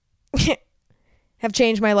have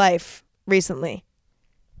changed my life recently.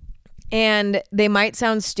 And they might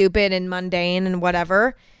sound stupid and mundane and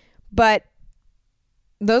whatever, but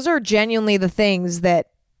those are genuinely the things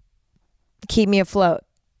that keep me afloat.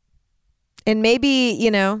 And maybe, you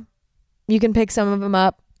can pick some of them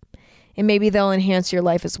up and maybe they'll enhance your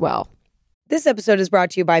life as well. This episode is brought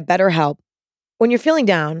to you by BetterHelp. When you're feeling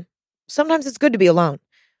down, sometimes it's good to be alone,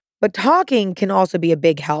 but talking can also be a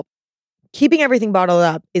big help. Keeping everything bottled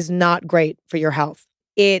up is not great for your health.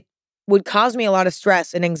 It would cause me a lot of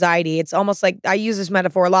stress and anxiety. It's almost like, I use this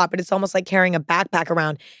metaphor a lot, but it's almost like carrying a backpack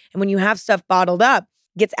around. And when you have stuff bottled up,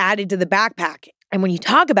 it gets added to the backpack. And when you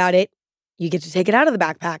talk about it, you get to take it out of the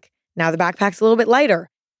backpack. Now the backpack's a little bit lighter.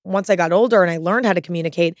 Once I got older and I learned how to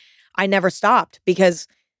communicate, I never stopped because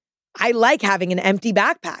I like having an empty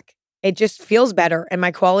backpack. It just feels better and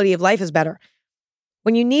my quality of life is better.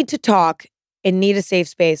 When you need to talk and need a safe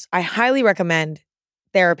space, I highly recommend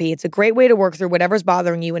therapy. It's a great way to work through whatever's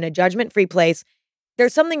bothering you in a judgment-free place.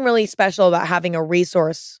 There's something really special about having a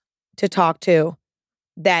resource to talk to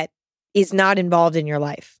that is not involved in your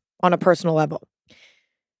life on a personal level.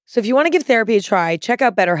 So if you want to give therapy a try, check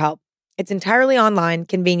out BetterHelp. It's entirely online,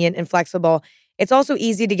 convenient, and flexible. It's also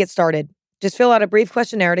easy to get started. Just fill out a brief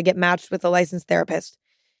questionnaire to get matched with a licensed therapist.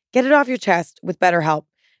 Get it off your chest with BetterHelp.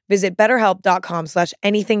 Visit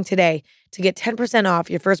betterhelp.com/anything today to get 10% off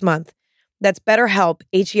your first month. That's BetterHelp,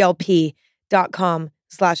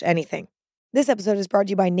 HELP.com/anything. This episode is brought to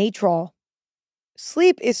you by Natrol.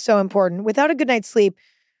 Sleep is so important. Without a good night's sleep,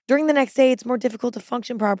 during the next day, it's more difficult to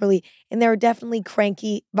function properly, and there are definitely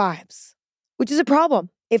cranky vibes, which is a problem.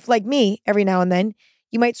 If, like me, every now and then,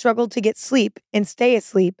 you might struggle to get sleep and stay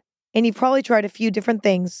asleep, and you've probably tried a few different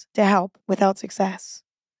things to help without success.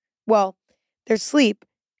 Well, there's sleep,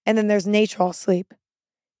 and then there's Natrol Sleep.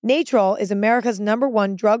 Natrol is America's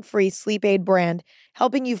 #1 drug-free sleep aid brand,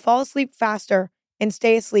 helping you fall asleep faster and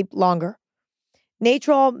stay asleep longer.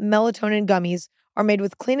 Natrol melatonin gummies are made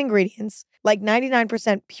with clean ingredients, like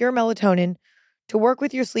 99% pure melatonin, to work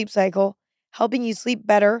with your sleep cycle, helping you sleep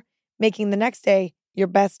better, making the next day your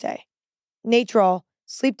best day. Natrol,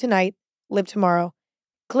 sleep tonight, live tomorrow.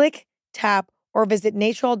 Click, tap, or visit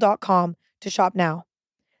natrol.com to shop now.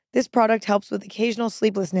 This product helps with occasional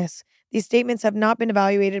sleeplessness. These statements have not been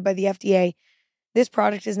evaluated by the FDA. This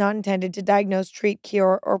product is not intended to diagnose, treat,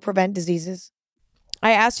 cure, or prevent diseases.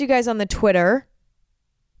 I asked you guys on the Twitter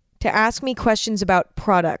to ask me questions about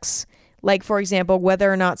products. Like, for example,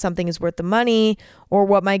 whether or not something is worth the money or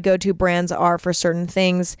what my go-to brands are for certain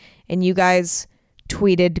things. And you guys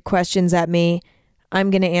tweeted questions at me.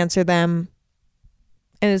 I'm going to answer them.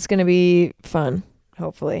 And it's going to be fun,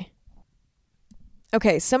 hopefully.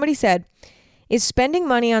 Okay, somebody said, is spending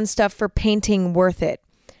money on stuff for painting worth it?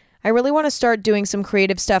 I really want to start doing some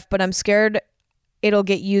creative stuff, but I'm scared it'll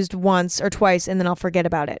get used once or twice and then I'll forget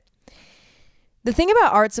about it. The thing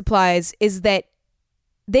about art supplies is that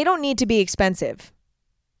they don't need to be expensive.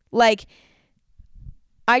 Like,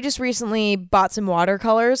 I just recently bought some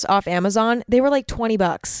watercolors off Amazon. They were like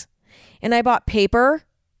 $20. And I bought paper,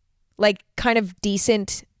 like kind of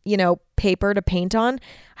decent, paper to paint on.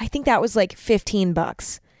 I think that was like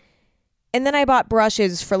 $15. And then I bought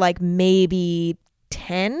brushes for like maybe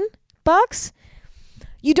 $10.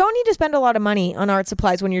 You don't need to spend a lot of money on art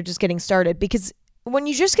supplies when you're just getting started, because when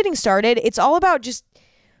you're just getting started, it's all about just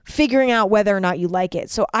figuring out whether or not you like it.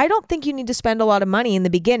 So I don't think you need to spend a lot of money in the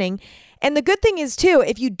beginning. And the good thing is too,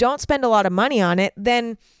 if you don't spend a lot of money on it,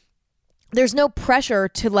 then there's no pressure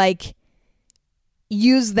to like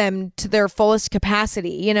use them to their fullest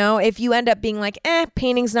capacity. If you end up being like,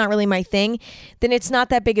 painting's not really my thing, then it's not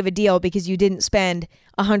that big of a deal because you didn't spend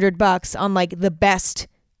 $100 on like the best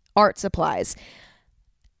art supplies.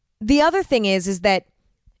 The other thing is that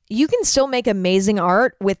you can still make amazing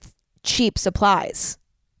art with cheap supplies.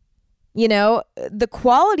 The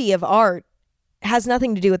quality of art has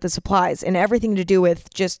nothing to do with the supplies and everything to do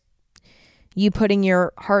with just you putting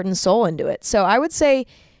your heart and soul into it. So I would say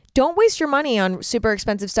don't waste your money on super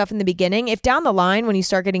expensive stuff in the beginning. If down the line, when you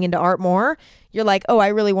start getting into art more, you're like, oh, I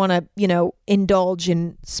really want to, indulge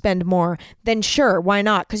and spend more, then sure, why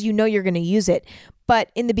not? Because you know you're going to use it. But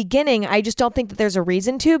in the beginning, I just don't think that there's a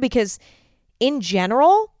reason to, because in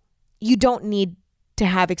general, you don't need to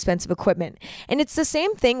have expensive equipment. And it's the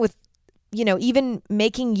same thing with, even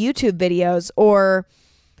making YouTube videos or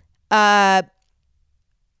other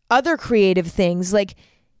creative things. Like,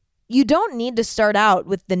 you don't need to start out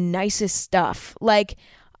with the nicest stuff. Like,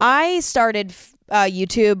 I started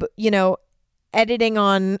YouTube, editing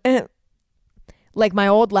on like my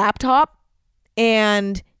old laptop,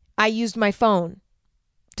 and I used my phone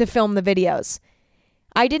to film the videos.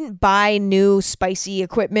 I didn't buy new spicy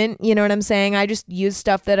equipment, you know what I'm saying? I just used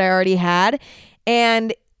stuff that I already had,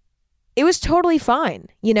 and it was totally fine.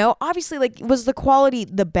 Obviously, like, was the quality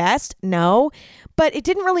the best? No, but it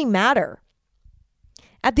didn't really matter.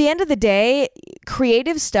 At the end of the day,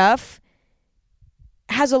 creative stuff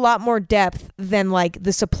has a lot more depth than like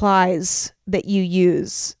the supplies that you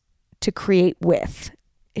use to create with,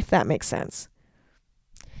 if that makes sense.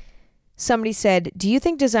 Somebody said, do you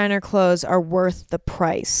think designer clothes are worth the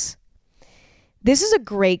price? This is a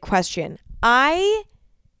great question. I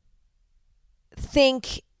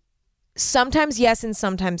think sometimes yes and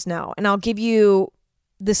sometimes no. And I'll give you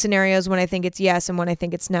the scenarios when I think it's yes and when I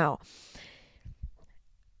think it's no.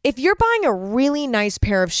 If you're buying a really nice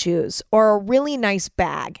pair of shoes or a really nice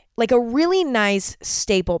bag, like a really nice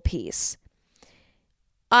staple piece,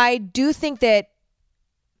 I do think that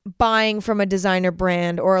buying from a designer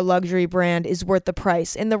brand or a luxury brand is worth the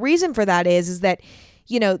price. And the reason for that is that,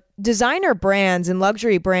 designer brands and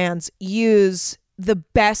luxury brands use the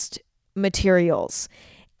best materials,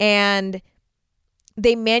 and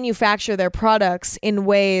they manufacture their products in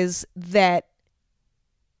ways that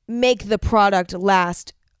make the product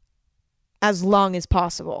last as long as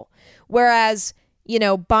possible. Whereas,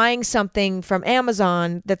 buying something from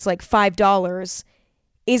Amazon that's like $5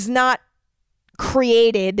 is not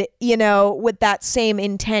created, with that same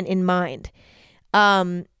intent in mind.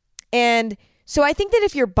 And so I think that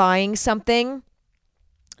if you're buying something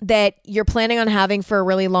that you're planning on having for a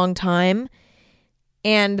really long time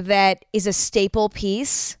and that is a staple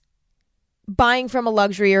piece, buying from a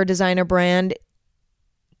luxury or designer brand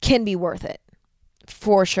can be worth it,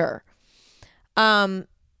 for sure.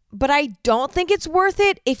 But I don't think it's worth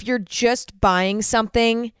it if you're just buying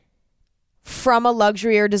something from a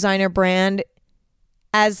luxury or designer brand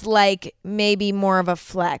as like maybe more of a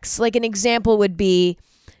flex. Like an example would be,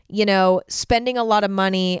 spending a lot of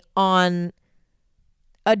money on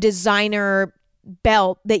a designer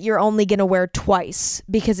belt that you're only going to wear twice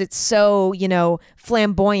because it's so,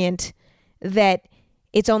 flamboyant that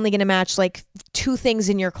it's only going to match like 2 things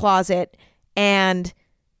in your closet, and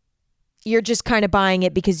you're just kind of buying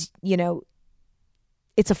it because,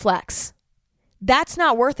 it's a flex. That's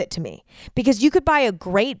not worth it to me, because you could buy a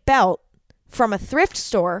great belt from a thrift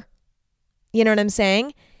store, you know what I'm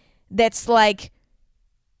saying, that's like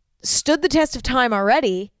stood the test of time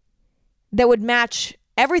already, that would match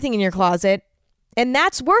everything in your closet, and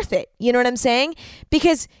that's worth it. You know what I'm saying?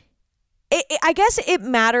 Because I guess it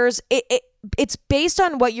matters. It's based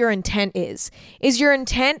on what your intent is. Is your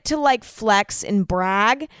intent to like flex and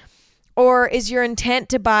brag? Or is your intent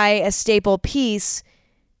to buy a staple piece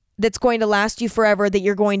that's going to last you forever, that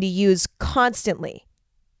you're going to use constantly?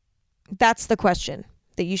 That's the question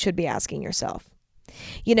that you should be asking yourself.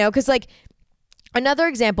 Because like another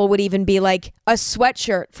example would even be like a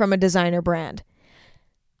sweatshirt from a designer brand.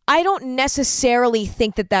 I don't necessarily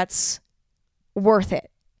think that that's worth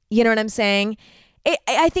it. You know what I'm saying?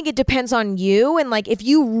 I think it depends on you. And like, if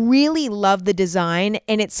you really love the design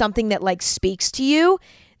and it's something that like speaks to you,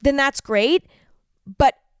 then that's great.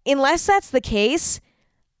 But unless that's the case,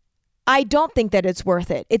 I don't think that it's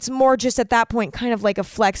worth it. It's more just at that point kind of like a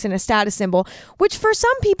flex and a status symbol, which for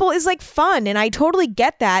some people is like fun. And I totally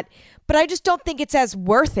get that, but I just don't think it's as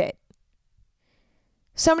worth it.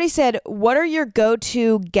 Somebody said, what are your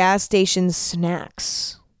go-to gas station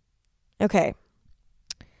snacks? Okay.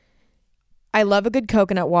 I love a good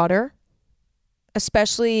coconut water,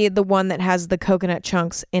 especially the one that has the coconut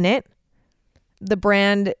chunks in it. The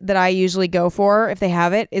brand that I usually go for, if they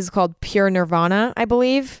have it, is called Pure Nirvana, I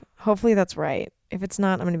believe. Hopefully that's right. If it's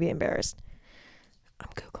not, I'm going to be embarrassed. I'm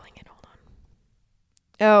Googling it. Hold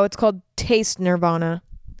on. Oh, it's called Taste Nirvana.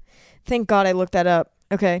 Thank God I looked that up.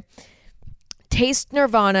 Okay. Taste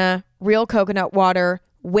Nirvana, real coconut water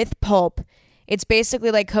with pulp. It's basically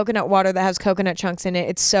like coconut water that has coconut chunks in it.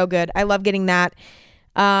 It's so good. I love getting that.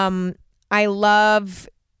 I love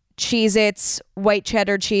Cheez-Its, white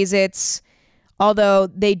cheddar Cheez-Its. although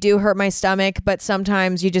they do hurt my stomach, but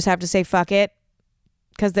sometimes you just have to say fuck it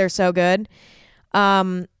because they're so good.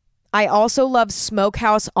 I also love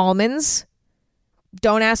Smokehouse almonds.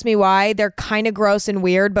 Don't ask me why. They're kind of gross and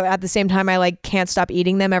weird, but at the same time, I like can't stop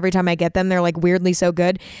eating them every time I get them. They're like weirdly so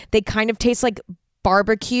good. They kind of taste like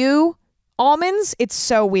barbecue almonds. It's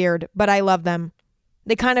so weird, but I love them.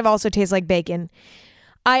 They kind of also taste like bacon.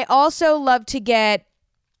 I also love to get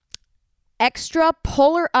extra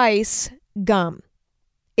Polar Ice gum.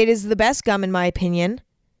 It is the best gum in my opinion.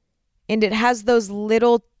 And it has those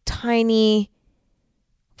little tiny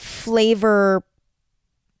flavor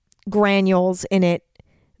granules in it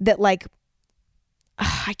that like,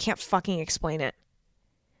 I can't fucking explain it.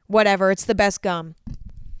 Whatever, it's the best gum.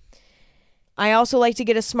 I also like to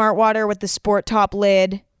get a Smart Water with the sport top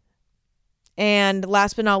lid. And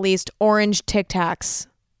last but not least, orange Tic Tacs.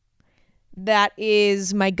 That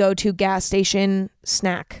is my go-to gas station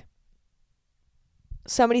snack.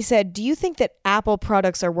 Somebody said, do you think that Apple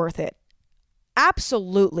products are worth it?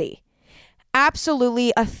 Absolutely.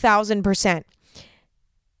 Absolutely 1,000%.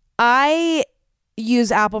 I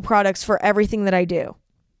use Apple products for everything that I do.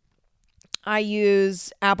 I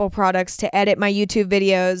use Apple products to edit my YouTube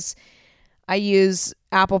videos. I use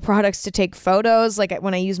Apple products to take photos. Like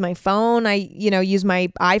when I use my phone, I use my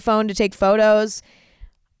iPhone to take photos.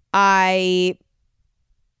 I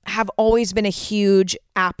have always been a huge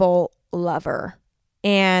Apple lover.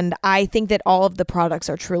 And I think that all of the products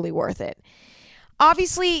are truly worth it.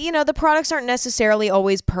 Obviously, the products aren't necessarily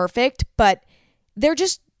always perfect, but they're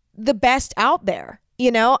just the best out there.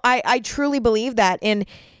 I truly believe that. And,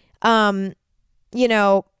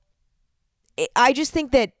 I just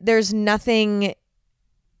think that there's nothing,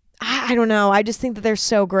 I don't know. I just think that they're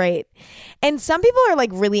so great. And some people are like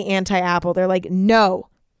really anti-Apple. They're like, no,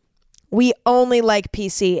 we only like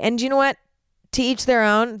PC. And you know what? To each their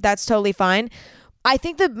own. That's totally fine. I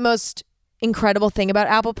think the most incredible thing about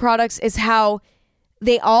Apple products is how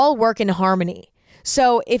they all work in harmony.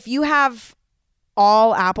 So if you have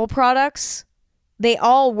all Apple products, they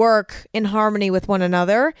all work in harmony with one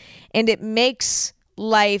another, and it makes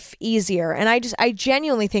life easier. And I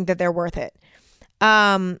genuinely think that they're worth it.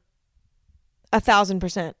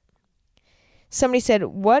 1,000%. Somebody said,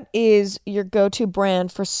 what is your go-to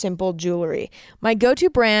brand for simple jewelry? My go-to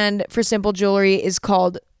brand for simple jewelry is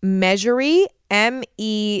called Mejuri,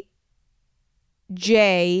 Mejuri,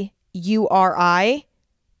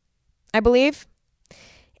 I believe.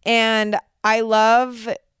 And I love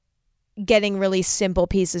getting really simple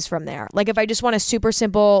pieces from there. Like if I just want a super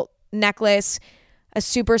simple necklace, a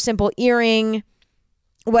super simple earring,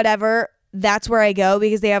 whatever, that's where I go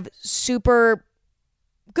because they have super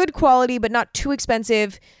good quality but not too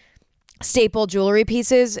expensive staple jewelry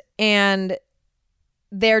pieces, and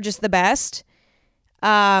they're just the best.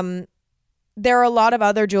 There are a lot of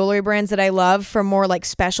other jewelry brands that I love for more like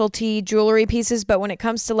specialty jewelry pieces, but when it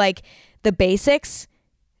comes to like the basics,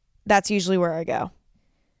 that's usually where I go.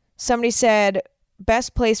 Somebody said,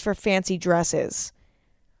 best place for fancy dresses.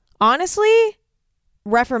 Honestly,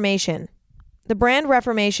 Reformation. The brand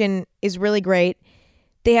Reformation is really great.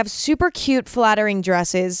 They have super cute, flattering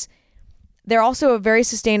dresses. They're also a very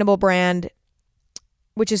sustainable brand,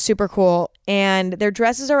 which is super cool. And their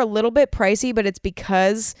dresses are a little bit pricey, but it's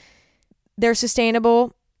because they're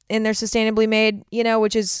sustainable and they're sustainably made,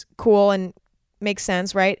 which is cool and makes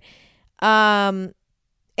sense, right? And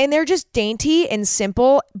they're just dainty and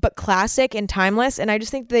simple, but classic and timeless. And I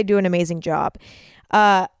just think that they do an amazing job.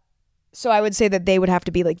 So I would say that they would have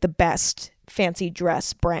to be like the best fancy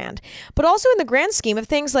dress brand. But also in the grand scheme of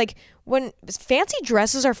things, like when fancy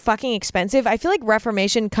dresses are fucking expensive, I feel like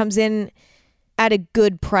Reformation comes in at a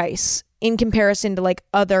good price in comparison to like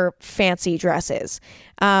other fancy dresses.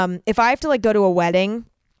 If I have to like go to a wedding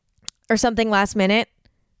or something last minute,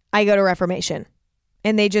 I go to Reformation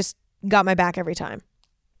and they just got my back every time.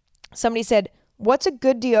 Somebody said, what's a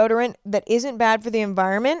good deodorant that isn't bad for the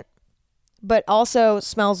environment, but also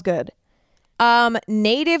smells good?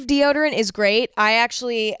 Native deodorant is great. I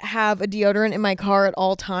actually have a deodorant in my car at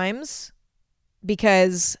all times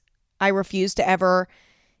because I refuse to ever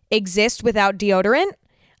exist without deodorant.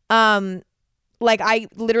 Like I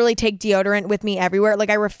literally take deodorant with me everywhere.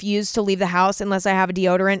 Like I refuse to leave the house unless I have a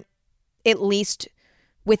deodorant at least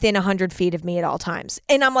within 100 feet of me at all times.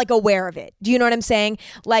 And I'm like aware of it. Do you know what I'm saying?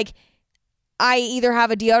 Like I either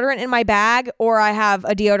have a deodorant in my bag or I have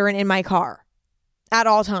a deodorant in my car at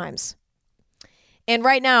all times. And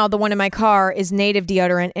right now, the one in my car is Native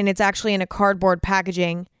deodorant, and it's actually in a cardboard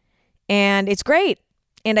packaging, and it's great.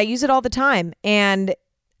 And I use it all the time. And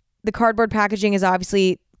the cardboard packaging is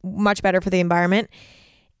obviously much better for the environment.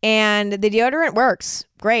 And the deodorant works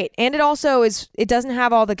great. And it doesn't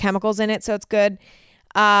have all the chemicals in it, so it's good.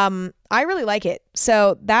 I really like it.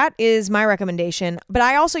 So that is my recommendation. But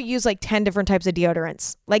I also use like 10 different types of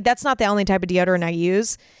deodorants. Like that's not the only type of deodorant I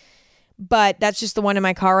use, but that's just the one in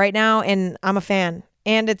my car right now. And I'm a fan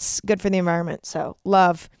and it's good for the environment. So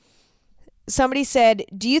love. Somebody said,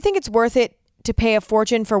 do you think it's worth it to pay a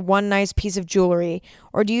fortune for one nice piece of jewelry?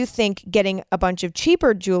 Or do you think getting a bunch of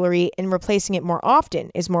cheaper jewelry and replacing it more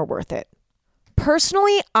often is more worth it?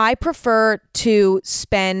 Personally, I prefer to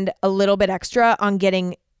spend a little bit extra on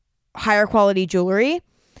getting higher quality jewelry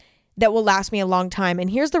that will last me a long time. And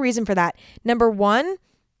here's the reason for that. Number one,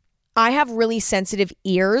 I have really sensitive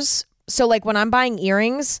ears. So like when I'm buying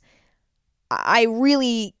earrings, I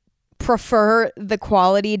really prefer the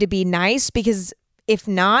quality to be nice, because if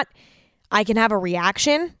not, I can have a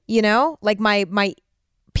reaction, like my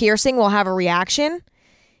piercing will have a reaction,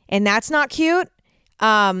 and that's not cute.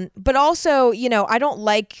 But also, I don't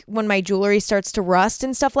like when my jewelry starts to rust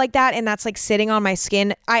and stuff like that, and that's like sitting on my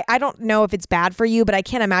skin. I don't know if it's bad for you, but I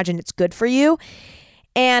can't imagine it's good for you.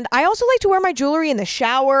 And I also like to wear my jewelry in the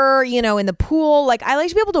shower, in the pool. Like I like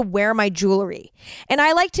to be able to wear my jewelry, and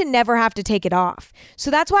I like to never have to take it off. So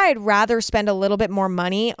that's why I'd rather spend a little bit more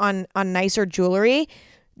money on nicer jewelry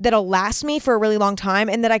that'll last me for a really long time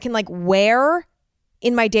and that I can like wear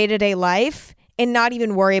in my day-to-day life and not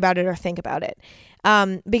even worry about it or think about it.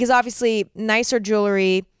 Because obviously nicer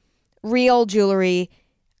jewelry, real jewelry,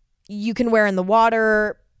 you can wear in the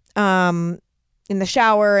water, in the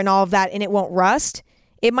shower and all of that, and it won't rust.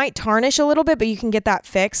 It might tarnish a little bit, but you can get that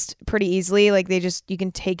fixed pretty easily. Like you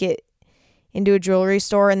can take it into a jewelry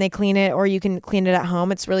store and they clean it, or you can clean it at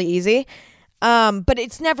home. It's really easy. But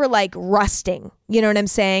it's never like rusting, you know what I'm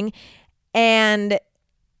saying? And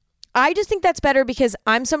I just think that's better because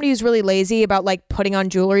I'm somebody who's really lazy about like putting on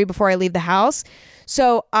jewelry before I leave the house.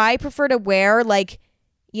 So I prefer to wear like,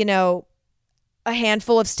 a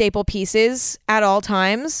handful of staple pieces at all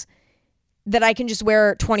times that I can just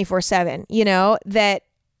wear 24/7, that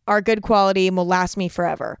are good quality and will last me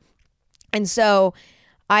forever. And so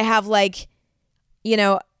I have like,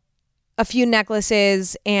 a few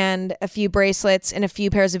necklaces and a few bracelets and a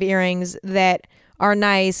few pairs of earrings that are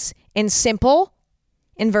nice and simple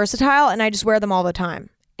and versatile, and I just wear them all the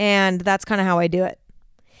time. And that's kind of how I do it.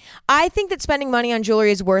 I think that spending money on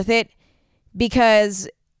jewelry is worth it because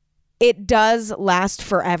it does last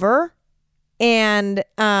forever. And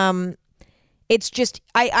it's just,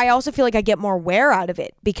 I also feel like I get more wear out of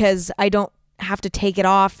it because I don't have to take it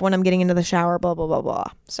off when I'm getting into the shower, blah, blah, blah, blah.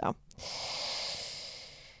 So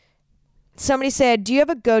somebody said, do you have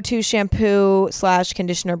a go-to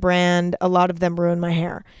shampoo/conditioner brand? A lot of them ruin my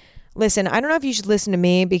hair. Listen, I don't know if you should listen to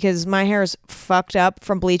me because my hair is fucked up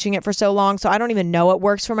from bleaching it for so long. So I don't even know what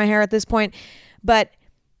works for my hair at this point. But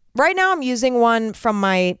right now I'm using one from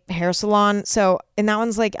my hair salon. So, and that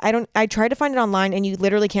one's like, I tried to find it online and you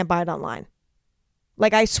literally can't buy it online.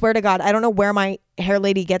 Like, I swear to God, I don't know where my hair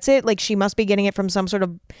lady gets it. Like, she must be getting it from some sort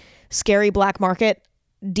of scary black market,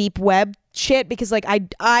 deep web shit. Because like,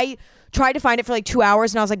 I tried to find it for like 2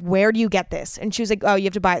 hours and I was like, where do you get this? And she was like, oh, you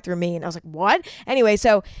have to buy it through me. And I was like, what? Anyway,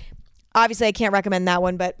 so obviously I can't recommend that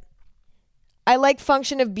one, but I like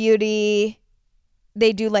Function of Beauty.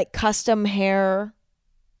 They do like custom hair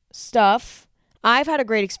stuff. I've had a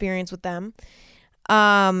great experience with them.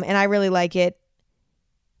 And I really like it.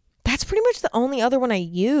 That's pretty much the only other one I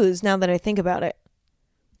use now that I think about it.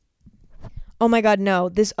 Oh my God, no.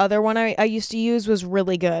 This other one I used to use was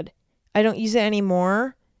really good. I don't use it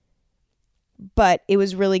anymore, but it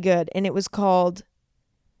was really good. And it was called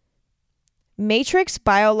Matrix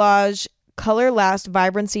Biolage Color Last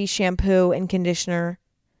Vibrancy Shampoo and Conditioner.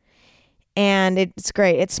 And it's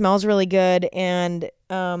great. It smells really good. And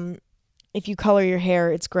if you color your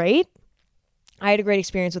hair, it's great. I had a great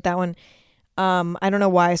experience with that one. I don't know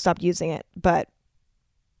why I stopped using it, but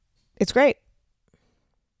it's great.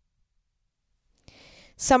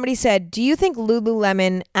 Somebody said, do you think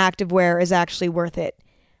Lululemon activewear is actually worth it?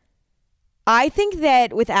 I think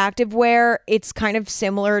that with activewear, it's kind of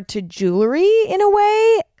similar to jewelry in a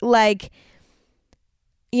way. Like,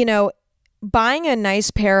 buying a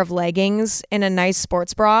nice pair of leggings and a nice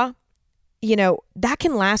sports bra, that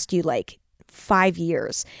can last you like 5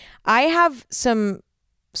 years. I have some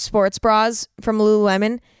sports bras from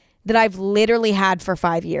Lululemon that I've literally had for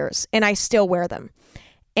 5 years and I still wear them.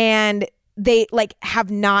 And they like have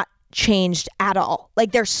not changed at all.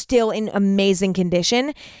 Like they're still in amazing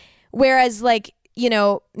condition. Whereas like,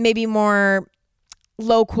 maybe more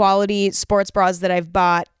low quality sports bras that I've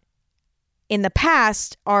bought in the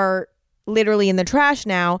past are literally in the trash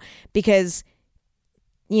now because,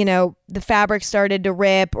 the fabric started to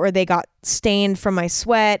rip or they got stained from my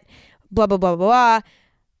sweat, blah, blah, blah, blah, blah.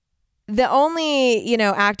 The only,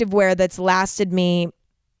 activewear that's lasted me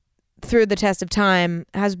through the test of time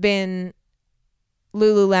has been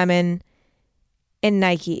Lululemon and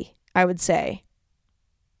Nike, I would say.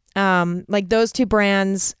 Like those two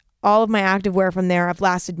brands, all of my activewear from there have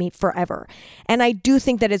lasted me forever. And I do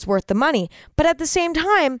think that it's worth the money. But at the same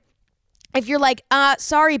time, if you're like,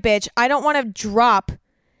 sorry, bitch, I don't want to drop,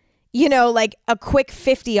 like a quick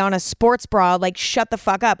 50 on a sports bra, like shut the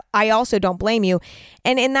fuck up. I also don't blame you.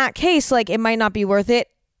 And in that case, like it might not be worth it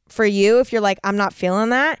for you. If you're like, I'm not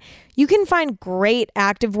feeling that, you can find great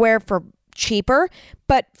activewear for cheaper.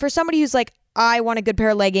 But for somebody who's like, I want a good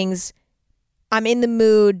pair of leggings, I'm in the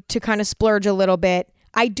mood to kind of splurge a little bit,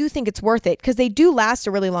 I do think it's worth it because they do last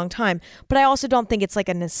a really long time. But I also don't think it's like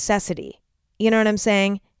a necessity. You know what I'm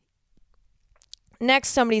saying? Next,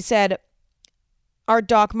 somebody said, are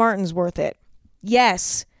Doc Martens worth it?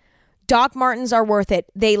 Yes, Doc Martens are worth it.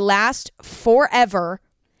 They last forever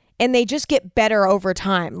and they just get better over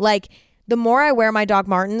time. Like the more I wear my Doc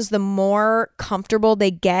Martens, the more comfortable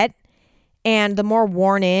they get and the more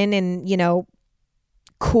worn in and,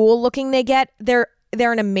 cool looking they get. They're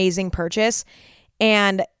an amazing purchase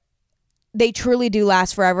and they truly do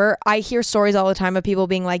last forever. I hear stories all the time of people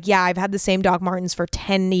being like, yeah, I've had the same Doc Martens for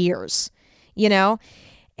 10 years,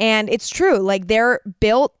 and it's true. Like they're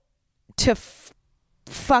built to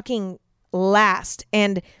fucking last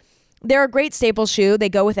and they're a great staple shoe. They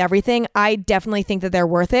go with everything. I definitely think that they're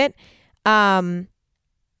worth it.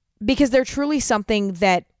 Because they're truly something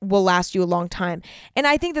that will last you a long time. And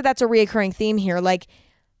I think that that's a reoccurring theme here. Like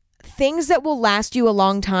things that will last you a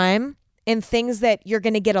long time and things that you're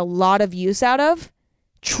going to get a lot of use out of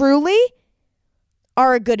truly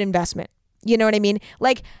are a good investment. You know what I mean?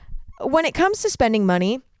 Like when it comes to spending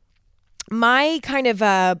money, my kind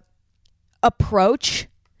of approach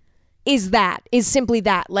is simply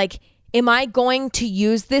that. Like, am I going to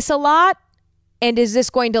use this a lot? And is this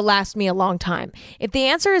going to last me a long time? If the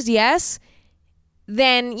answer is yes,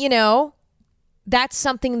 then, that's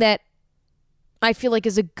something that I feel like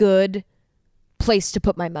is a good place to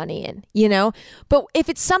put my money in, But if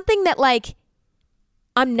it's something that like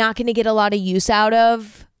I'm not going to get a lot of use out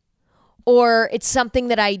of, or it's something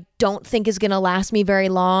that I don't think is going to last me very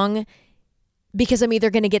long because I'm either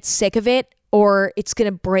going to get sick of it or it's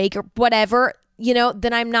going to break or whatever,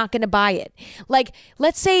 then I'm not going to buy it. Like,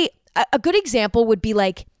 let's say a good example would be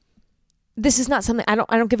like, this is not something I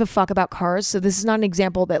don't give a fuck about cars. So this is not an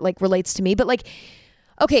example that like relates to me, but like,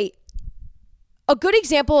 okay, a good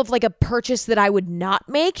example of like a purchase that I would not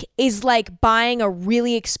make is like buying a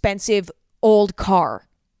really expensive old car.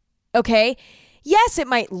 Okay. Yes, it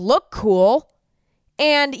might look cool.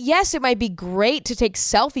 And yes, it might be great to take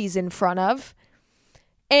selfies in front of.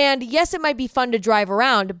 And yes, it might be fun to drive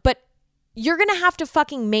around, but you're going to have to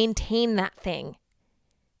fucking maintain that thing.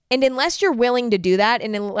 And unless you're willing to do that,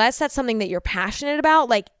 and unless that's something that you're passionate about,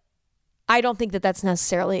 like, I don't think that that's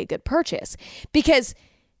necessarily a good purchase because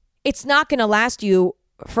it's not going to last you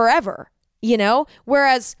forever,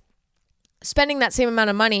 Whereas spending that same amount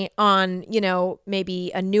of money on,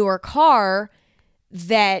 maybe a newer car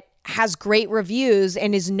that has great reviews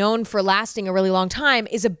and is known for lasting a really long time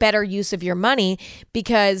is a better use of your money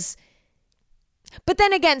because, but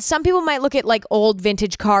then again, some people might look at like old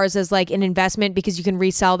vintage cars as like an investment because you can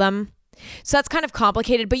resell them. So that's kind of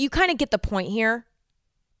complicated, but you kind of get the point here.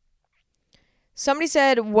 Somebody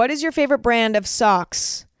said, what is your favorite brand of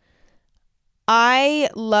socks? I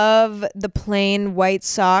love the plain white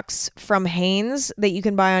socks from Hanes that you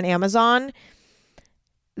can buy on Amazon.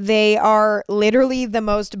 They are literally the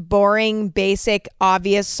most boring, basic,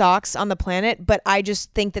 obvious socks on the planet, but I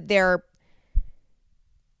just think that they're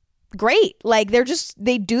great. Like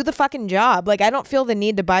they do the fucking job. Like I don't feel the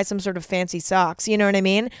need to buy some sort of fancy socks. You know what I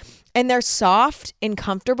mean? And they're soft and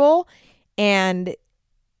comfortable and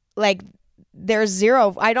like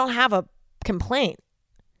I don't have a complaint.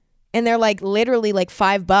 And they're like literally like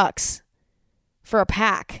 $5 for a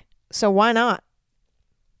pack. So why not?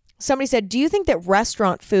 Somebody said, do you think that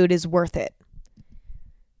restaurant food is worth it?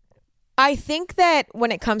 I think that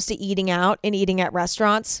when it comes to eating out and eating at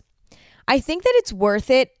restaurants, I think that it's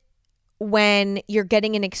worth it when you're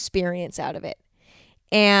getting an experience out of it.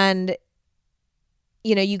 And,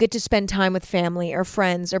 you get to spend time with family or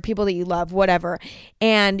friends or people that you love, whatever,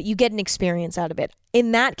 and you get an experience out of it.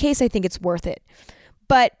 In that case, I think it's worth it.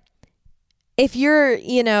 But if you're,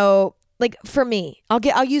 like for me,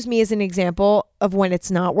 I'll use me as an example of when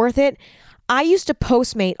it's not worth it. I used to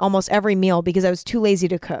Postmate almost every meal because I was too lazy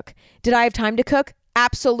to cook. Did I have time to cook?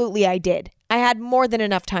 Absolutely I did. I had more than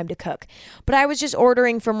enough time to cook. But I was just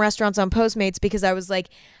ordering from restaurants on Postmates because I was like,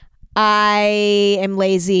 I am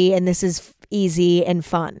lazy and this is easy and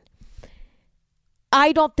fun.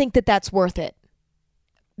 I don't think that that's worth it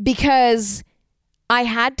because I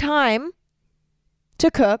had time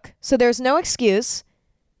to cook, so there's no excuse.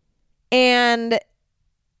 And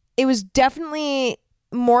it was definitely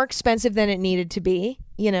more expensive than it needed to be,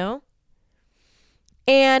 you know?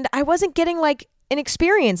 And I wasn't getting like an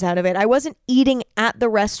experience out of it. I wasn't eating at the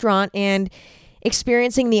restaurant and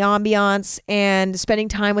experiencing the ambiance and spending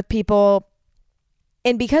time with people.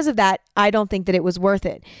 And because of that, I don't think that it was worth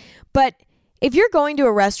it. But if you're going to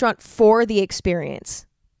a restaurant for the experience,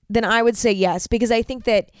 then I would say yes, because I think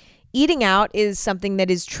that eating out is something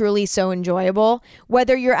that is truly so enjoyable.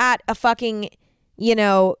 Whether you're at a fucking, you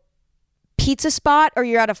know, pizza spot or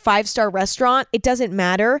you're at a 5-star restaurant, it doesn't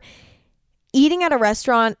matter. Eating at a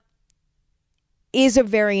restaurant is a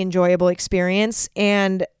very enjoyable experience,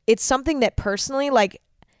 and it's something that personally, like,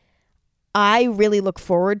 I really look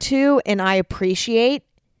forward to and I appreciate,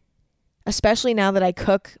 especially now that I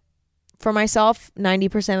cook for myself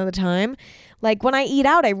 90% of the time. Like, when I eat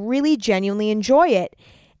out, I really genuinely enjoy it.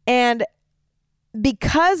 And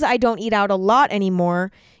because I don't eat out a lot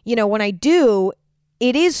anymore, you know, when I do,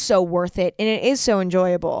 it is so worth it and it is so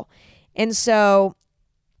enjoyable. And so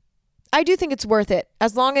I do think it's worth it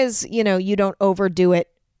as long as, you know, you don't overdo it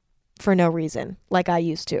for no reason like I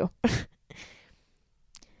used to.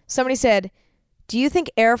 Somebody said, do you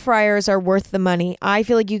think air fryers are worth the money? I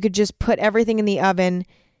feel like you could just put everything in the oven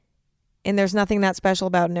and there's nothing that special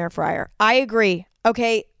about an air fryer. I agree.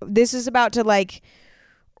 Okay, this is about to like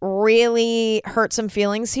really hurt some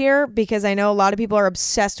feelings here because I know a lot of people are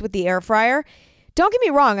obsessed with the air fryer. Don't get me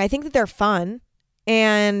wrong. I think that they're fun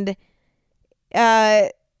and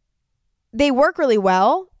they work really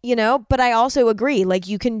well, you know, but I also agree. Like,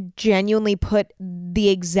 you can genuinely put the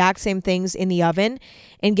exact same things in the oven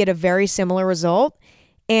and get a very similar result.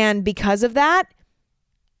 And because of that,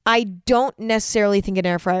 I don't necessarily think an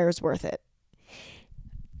air fryer is worth it.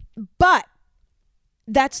 But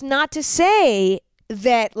that's not to say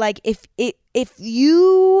that, like, if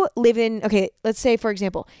you live in, okay, let's say, for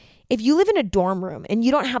example, if you live in a dorm room and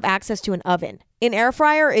you don't have access to an oven, an air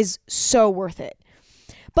fryer is so worth it.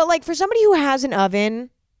 But like, for somebody who has an oven,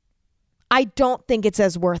 I don't think it's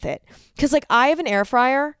as worth it. Because like, I have an air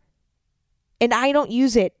fryer and I don't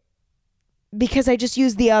use it because I just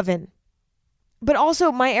use the oven. But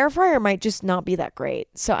also, my air fryer might just not be that great.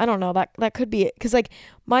 So I don't know, that could be it. Because like,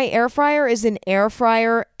 my air fryer is an air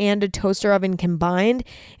fryer and a toaster oven combined.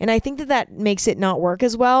 And I think that makes it not work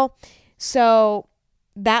as well. So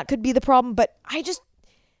that could be the problem. But I just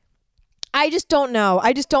don't know.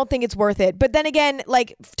 I just don't think it's worth it. But then again,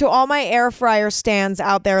 like, to all my air fryer stands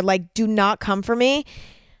out there, like, do not come for me.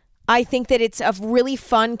 I think that it's a really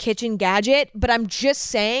fun kitchen gadget, but I'm just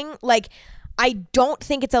saying, like, I don't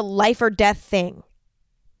think it's a life or death thing.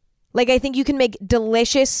 Like, I think you can make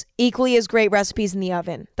delicious, equally as great recipes in the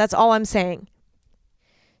oven. That's all I'm saying.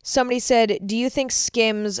 Somebody said, do you think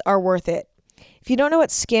Skims are worth it? If you don't know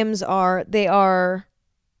what Skims are, they are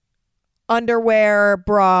underwear,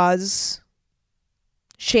 bras,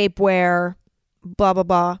 shapewear, blah, blah,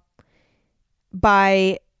 blah,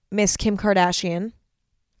 by Miss Kim Kardashian.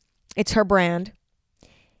 It's her brand.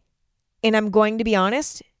 And I'm going to be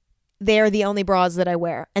honest, they are the only bras that I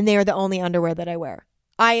wear, and they are the only underwear that I wear.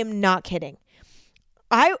 I am not kidding.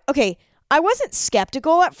 I wasn't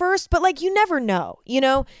skeptical at first, but like, you never know, you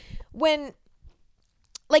know, when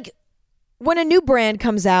a new brand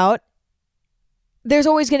comes out, there's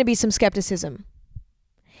always going to be some skepticism.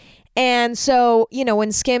 And so, you know,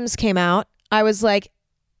 when Skims came out, I was like,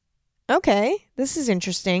 okay, this is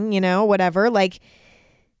interesting, you know, whatever. Like,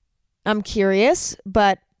 I'm curious,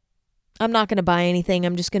 but I'm not going to buy anything.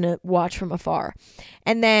 I'm just going to watch from afar.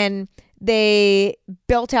 And then they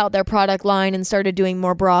built out their product line and started doing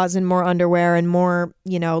more bras and more underwear and more,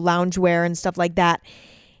 you know, loungewear and stuff like that.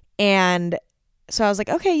 And so I was like,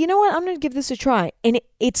 okay, you know what? I'm going to give this a try. And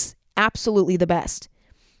it's absolutely the best.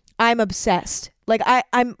 I'm obsessed. Like, I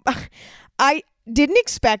didn't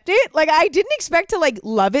expect it. Like, I didn't expect to like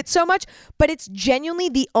love it so much, but it's genuinely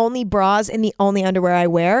the only bras and the only underwear I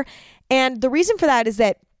wear. And the reason for that is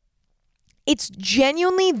that it's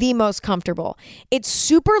genuinely the most comfortable. It's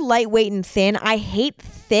super lightweight and thin. I hate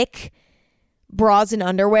thick bras and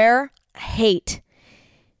underwear. Hate.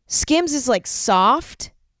 Skims is like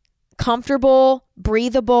soft, comfortable,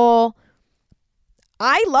 breathable.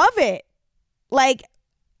 I love it. Like,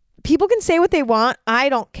 people can say what they want. I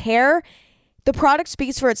don't care. The product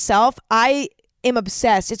speaks for itself. I am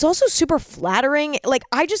obsessed. It's also super flattering. Like,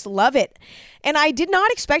 I just love it. And I did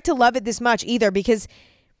not expect to love it this much either, because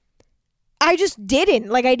I just didn't.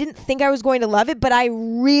 Like, I didn't think I was going to love it, but I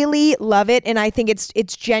really love it. And I think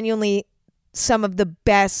it's genuinely some of the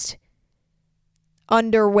best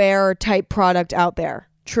underwear type product out there.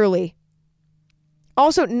 Truly.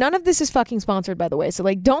 Also, none of this is fucking sponsored, by the way. So,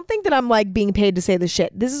 like, don't think that I'm, like, being paid to say this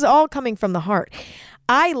shit. This is all coming from the heart.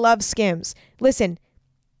 I love Skims. Listen,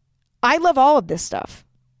 I love all of this stuff.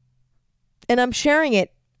 And I'm sharing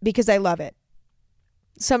it because I love it.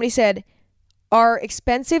 Somebody said, are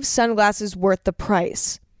expensive sunglasses worth the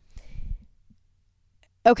price?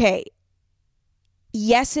 Okay.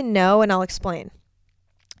 Yes and no, and I'll explain.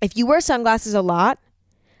 If you wear sunglasses a lot,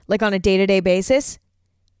 like on a day-to-day basis,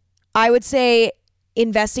 I would say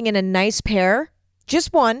investing in a nice pair,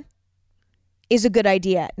 just one, is a good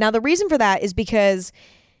idea. Now, the reason for that is because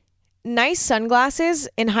nice sunglasses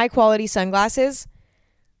and high-quality sunglasses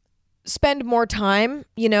spend more time,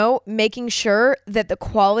 making sure that the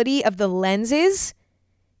quality of the lenses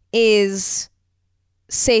is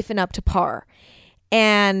safe and up to par.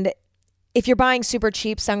 And if you're buying super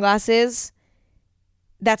cheap sunglasses,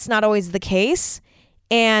 that's not always the case.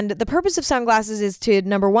 And the purpose of sunglasses is to,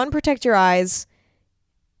 number one, protect your eyes.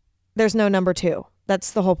 There's no number two.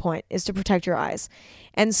 That's the whole point, is to protect your eyes.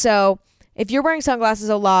 And so if you're wearing sunglasses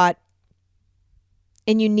a lot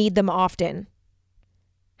and you need them often,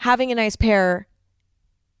 having a nice pair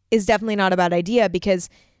is definitely not a bad idea, because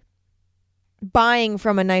buying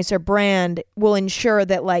from a nicer brand will ensure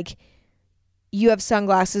that, like, you have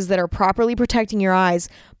sunglasses that are properly protecting your eyes,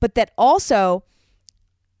 but that also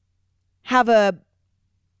have a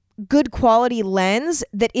good quality lens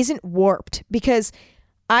that isn't warped. Because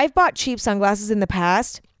I've bought cheap sunglasses in the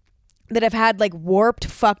past that have had, like, warped,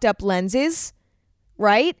 fucked up lenses,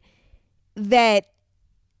 right? That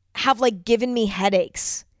have, like, given me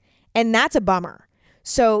headaches. And that's a bummer.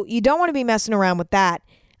 So you don't want to be messing around with that.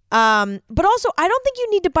 But also, I don't think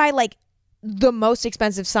you need to buy, like, the most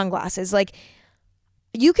expensive sunglasses. Like,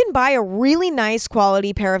 you can buy a really nice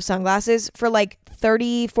quality pair of sunglasses for like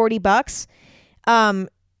 $30-$40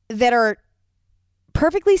 that are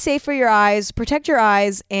perfectly safe for your eyes, protect your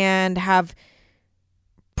eyes, and have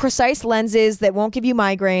precise lenses that won't give you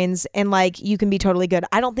migraines, and, like, you can be totally good.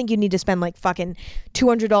 I don't think you need to spend, like, fucking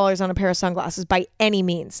 $200 on a pair of sunglasses by any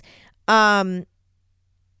means. But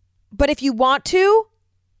if you want to,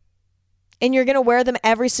 and you're going to wear them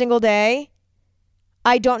every single day,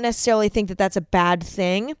 I don't necessarily think that that's a bad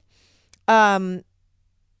thing. But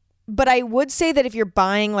I would say that if you're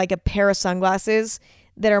buying, like, a pair of sunglasses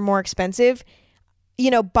that are more expensive,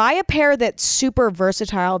 buy a pair that's super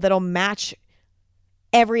versatile, that'll match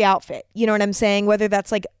every outfit. You know what I'm saying? Whether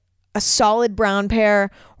that's, like, a solid brown pair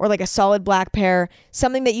or, like, a solid black pair,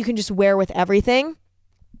 something that you can just wear with everything.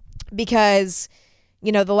 Because,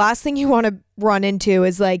 the last thing you want to run into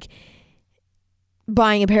is, like,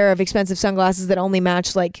 buying a pair of expensive sunglasses that only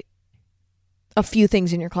match, like, a few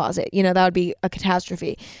things in your closet. That would be a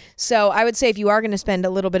catastrophe. So I would say if you are going to spend a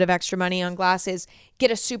little bit of extra money on glasses,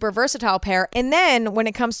 get a super versatile pair. And then when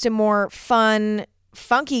it comes to more fun,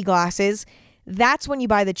 funky glasses, that's when you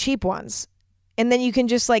buy the cheap ones. And then you can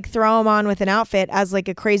just, like, throw them on with an outfit as, like,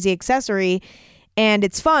 a crazy accessory, and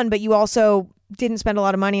it's fun, but you also didn't spend a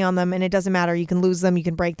lot of money on them, and it doesn't matter. You can lose them, you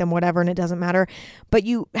can break them, whatever, and it doesn't matter. But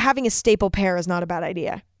having a staple pair is not a bad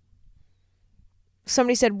idea.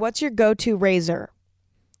 Somebody said, what's your go-to razor?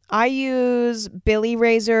 I use Billy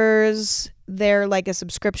razors. They're like a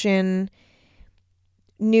subscription.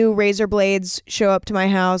 New razor blades show up to my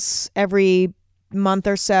house every month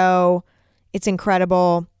or so. It's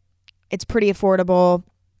incredible. It's pretty affordable.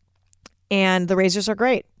 And the razors are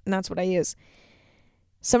great. And that's what I use.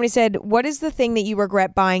 Somebody said, what is the thing that you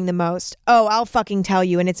regret buying the most? Oh, I'll fucking tell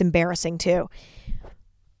you, and it's embarrassing too.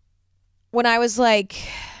 When I was like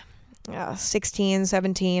 16,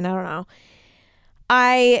 17, I don't know,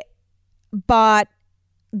 I bought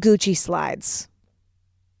Gucci slides.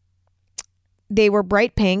 They were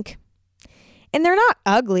bright pink, and they're not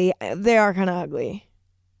ugly. They are kind of ugly.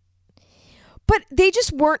 But they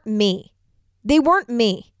just weren't me. They weren't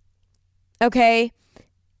me. Okay?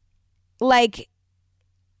 Like,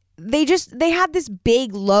 they had this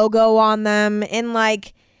big logo on them, and,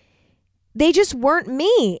 like, they just weren't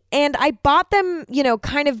me. And I bought them,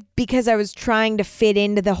 kind of because I was trying to fit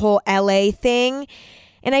into the whole LA thing.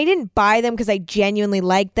 And I didn't buy them because I genuinely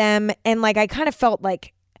liked them. And, like, I kind of felt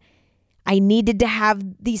like I needed to have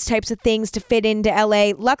these types of things to fit into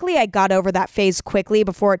LA. Luckily, I got over that phase quickly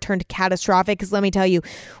before it turned catastrophic. Because let me tell you,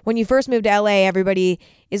 when you first move to LA, everybody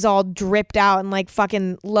is all dripped out and, like,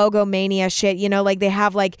 fucking logo mania shit. Like, they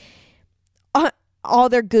have, like, all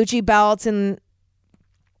their Gucci belts and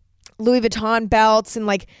Louis Vuitton belts and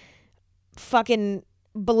like fucking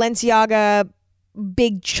Balenciaga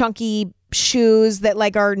big chunky shoes that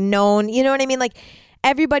like are known, you know what I mean? Like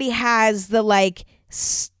everybody has the like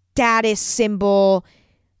status symbol,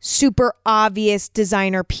 super obvious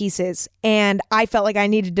designer pieces, and I felt like I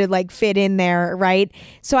needed to like fit in there, right?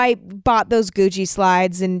 So I bought those Gucci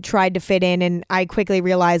slides and tried to fit in, and I quickly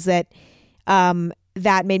realized that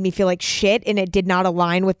that made me feel like shit, and it did not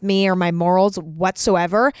align with me or my morals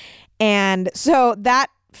whatsoever. And so that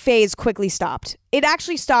phase quickly stopped. It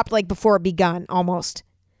actually stopped like before it begun, almost.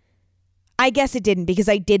 I guess it didn't, because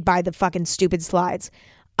I did buy the fucking stupid slides.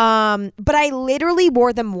 But I literally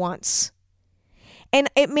wore them once. And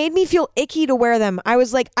it made me feel icky to wear them. I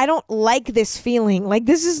was like, I don't like this feeling. Like,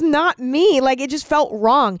 this is not me. Like, it just felt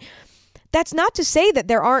wrong. That's not to say that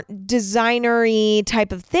there aren't designery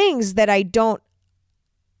type of things that I don't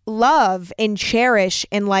love and cherish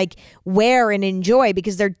and like wear and enjoy,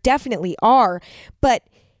 because there definitely are. But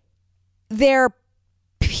they're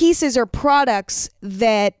pieces or products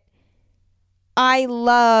that I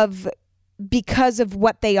love because of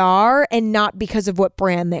what they are and not because of what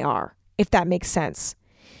brand they are, if that makes sense.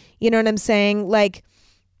 You know what I'm saying? Like,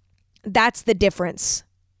 that's the difference.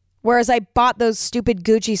 Whereas I bought those stupid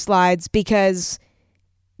Gucci slides because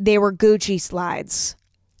they were Gucci slides,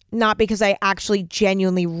 not because I actually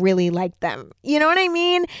genuinely really liked them. You know what I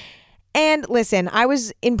mean? And listen, I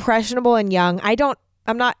was impressionable and young.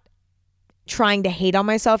 I'm not trying to hate on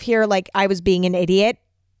myself here like I was being an idiot.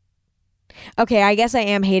 Okay, I guess I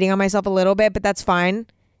am hating on myself a little bit, but that's fine.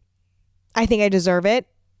 I think I deserve it.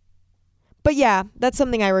 But yeah, that's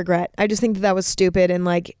something I regret. I just think that was stupid, and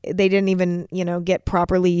like they didn't even, get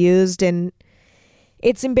properly used, and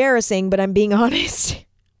it's embarrassing, but I'm being honest.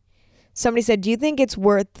 Somebody said, do you think it's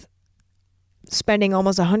worth spending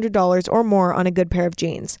almost $100 or more on a good pair of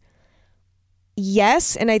jeans?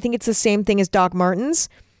 Yes, and I think it's the same thing as Doc Martens.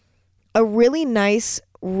 A really nice,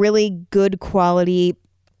 really good quality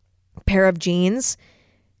pair of jeans,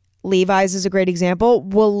 Levi's is a great example,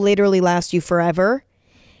 will literally last you forever.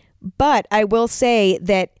 But I will say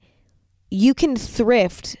that you can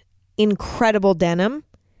thrift incredible denim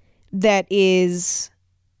that is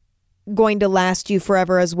going to last you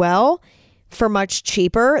forever as well for much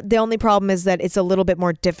cheaper. The only problem is that it's a little bit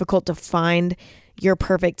more difficult to find your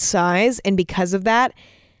perfect size. And because of that,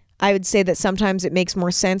 I would say that sometimes it makes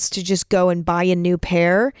more sense to just go and buy a new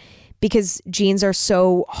pair, because jeans are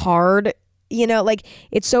so hard. Like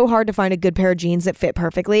it's so hard to find a good pair of jeans that fit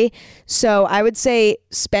perfectly. So I would say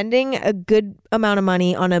spending a good amount of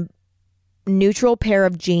money on a neutral pair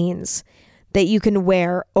of jeans that you can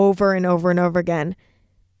wear over and over and over again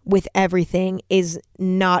with everything is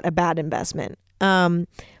not a bad investment.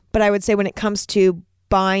 But I would say when it comes to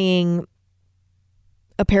buying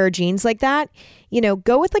a pair of jeans like that,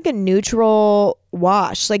 go with like a neutral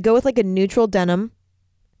wash, like go with like a neutral denim,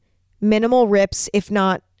 minimal rips, if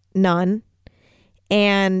not none,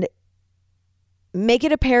 and make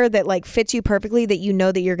it a pair that like fits you perfectly, that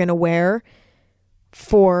that you're going to wear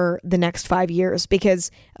for the next 5 years, because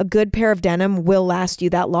a good pair of denim will last you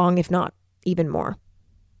that long, if not even more.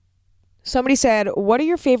 Somebody said, what are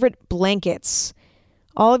your favorite blankets?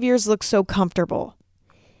 All of yours look so comfortable.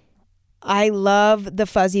 I love the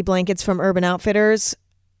fuzzy blankets from Urban Outfitters.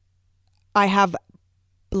 I have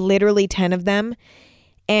literally 10 of them,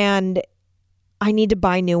 and I need to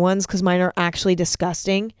buy new ones because mine are actually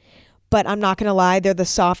disgusting. But I'm not going to lie, they're the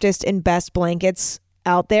softest and best blankets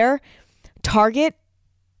out there. Target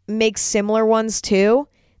makes similar ones too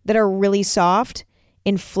that are really soft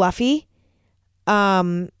and fluffy.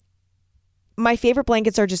 My favorite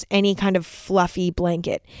blankets are just any kind of fluffy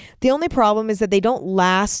blanket. The only problem is that they don't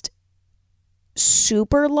last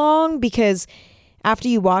super long, because after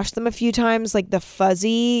you wash them a few times, like the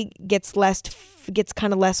fuzzy gets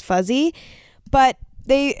kind of less fuzzy. But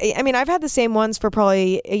I've had the same ones for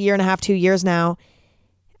probably a year and a half, 2 years now.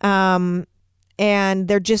 And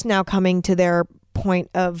they're just now coming to their point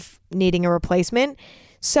of needing a replacement.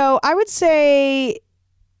 So I would say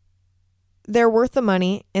they're worth the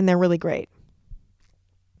money and they're really great.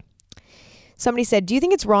 Somebody said, do you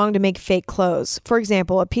think it's wrong to make fake clothes? For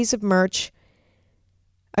example, a piece of merch,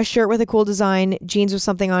 a shirt with a cool design, jeans with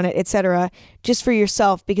something on it, etc., just for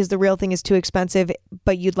yourself because the real thing is too expensive,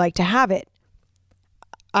 but you'd like to have it.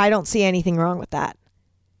 I don't see anything wrong with that.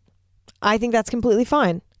 I think that's completely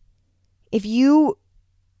fine. If you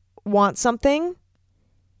want something,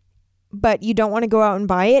 but you don't want to go out and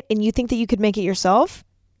buy it, and you think that you could make it yourself,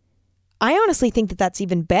 I honestly think that that's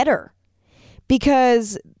even better,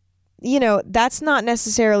 because that's not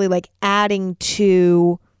necessarily like adding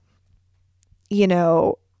to you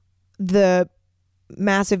know, the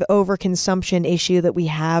massive overconsumption issue that we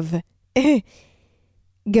have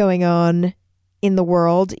going on in the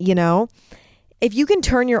world, you know. If you can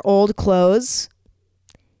turn your old clothes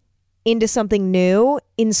into something new,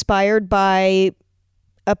 inspired by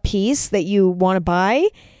a piece that you want to buy,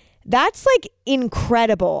 that's like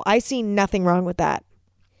incredible. I see nothing wrong with that.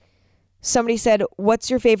 Somebody said, what's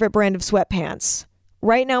your favorite brand of sweatpants?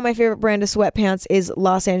 Right now, my favorite brand of sweatpants is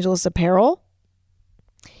Los Angeles Apparel.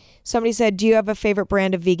 Somebody said, do you have a favorite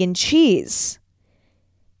brand of vegan cheese?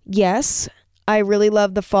 Yes, I really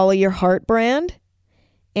love the Follow Your Heart brand.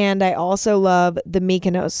 And I also love the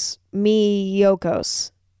Miyokos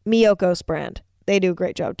brand. They do a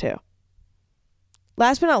great job too.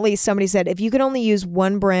 Last but not least, somebody said, if you could only use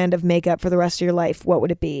one brand of makeup for the rest of your life, what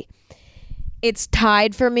would it be? It's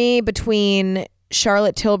tied for me between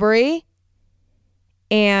Charlotte Tilbury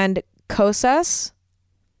and Kosas.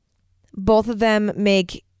 Both of them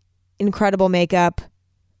make incredible makeup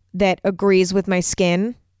that agrees with my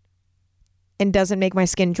skin and doesn't make my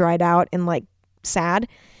skin dried out and like sad.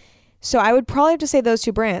 So I would probably have to say those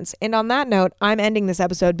two brands. And on that note, I'm ending this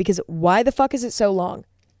episode because why the fuck is it so long?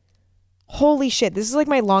 Holy shit, this is like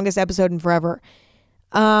my longest episode in forever.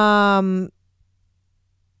 Well,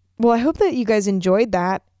 I hope that you guys enjoyed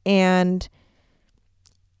that, and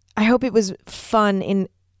I hope it was fun in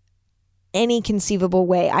any conceivable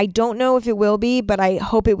way. I don't know if it will be, but I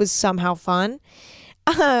hope it was somehow fun.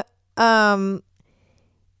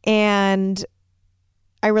 And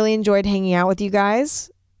I really enjoyed hanging out with you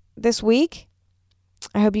guys this week.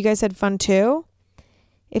 I hope you guys had fun too.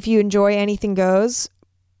 If you enjoy Anything Goes,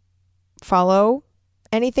 follow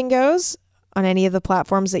Anything Goes on any of the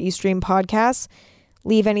platforms that you stream podcasts.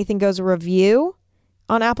 Leave Anything Goes a review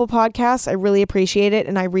on Apple Podcasts. I really appreciate it.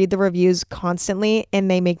 And I read the reviews constantly and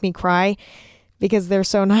they make me cry because they're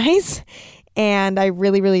so nice. And I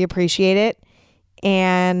really, really appreciate it.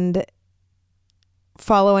 And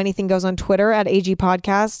follow Anything Goes on Twitter at AG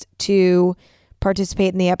Podcast to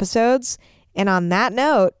participate in the episodes. And on that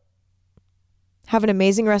note, have an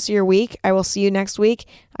amazing rest of your week. I will see you next week.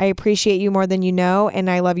 I appreciate you more than you know, and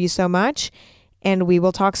I love you so much. And we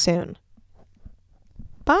will talk soon.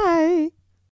 Bye.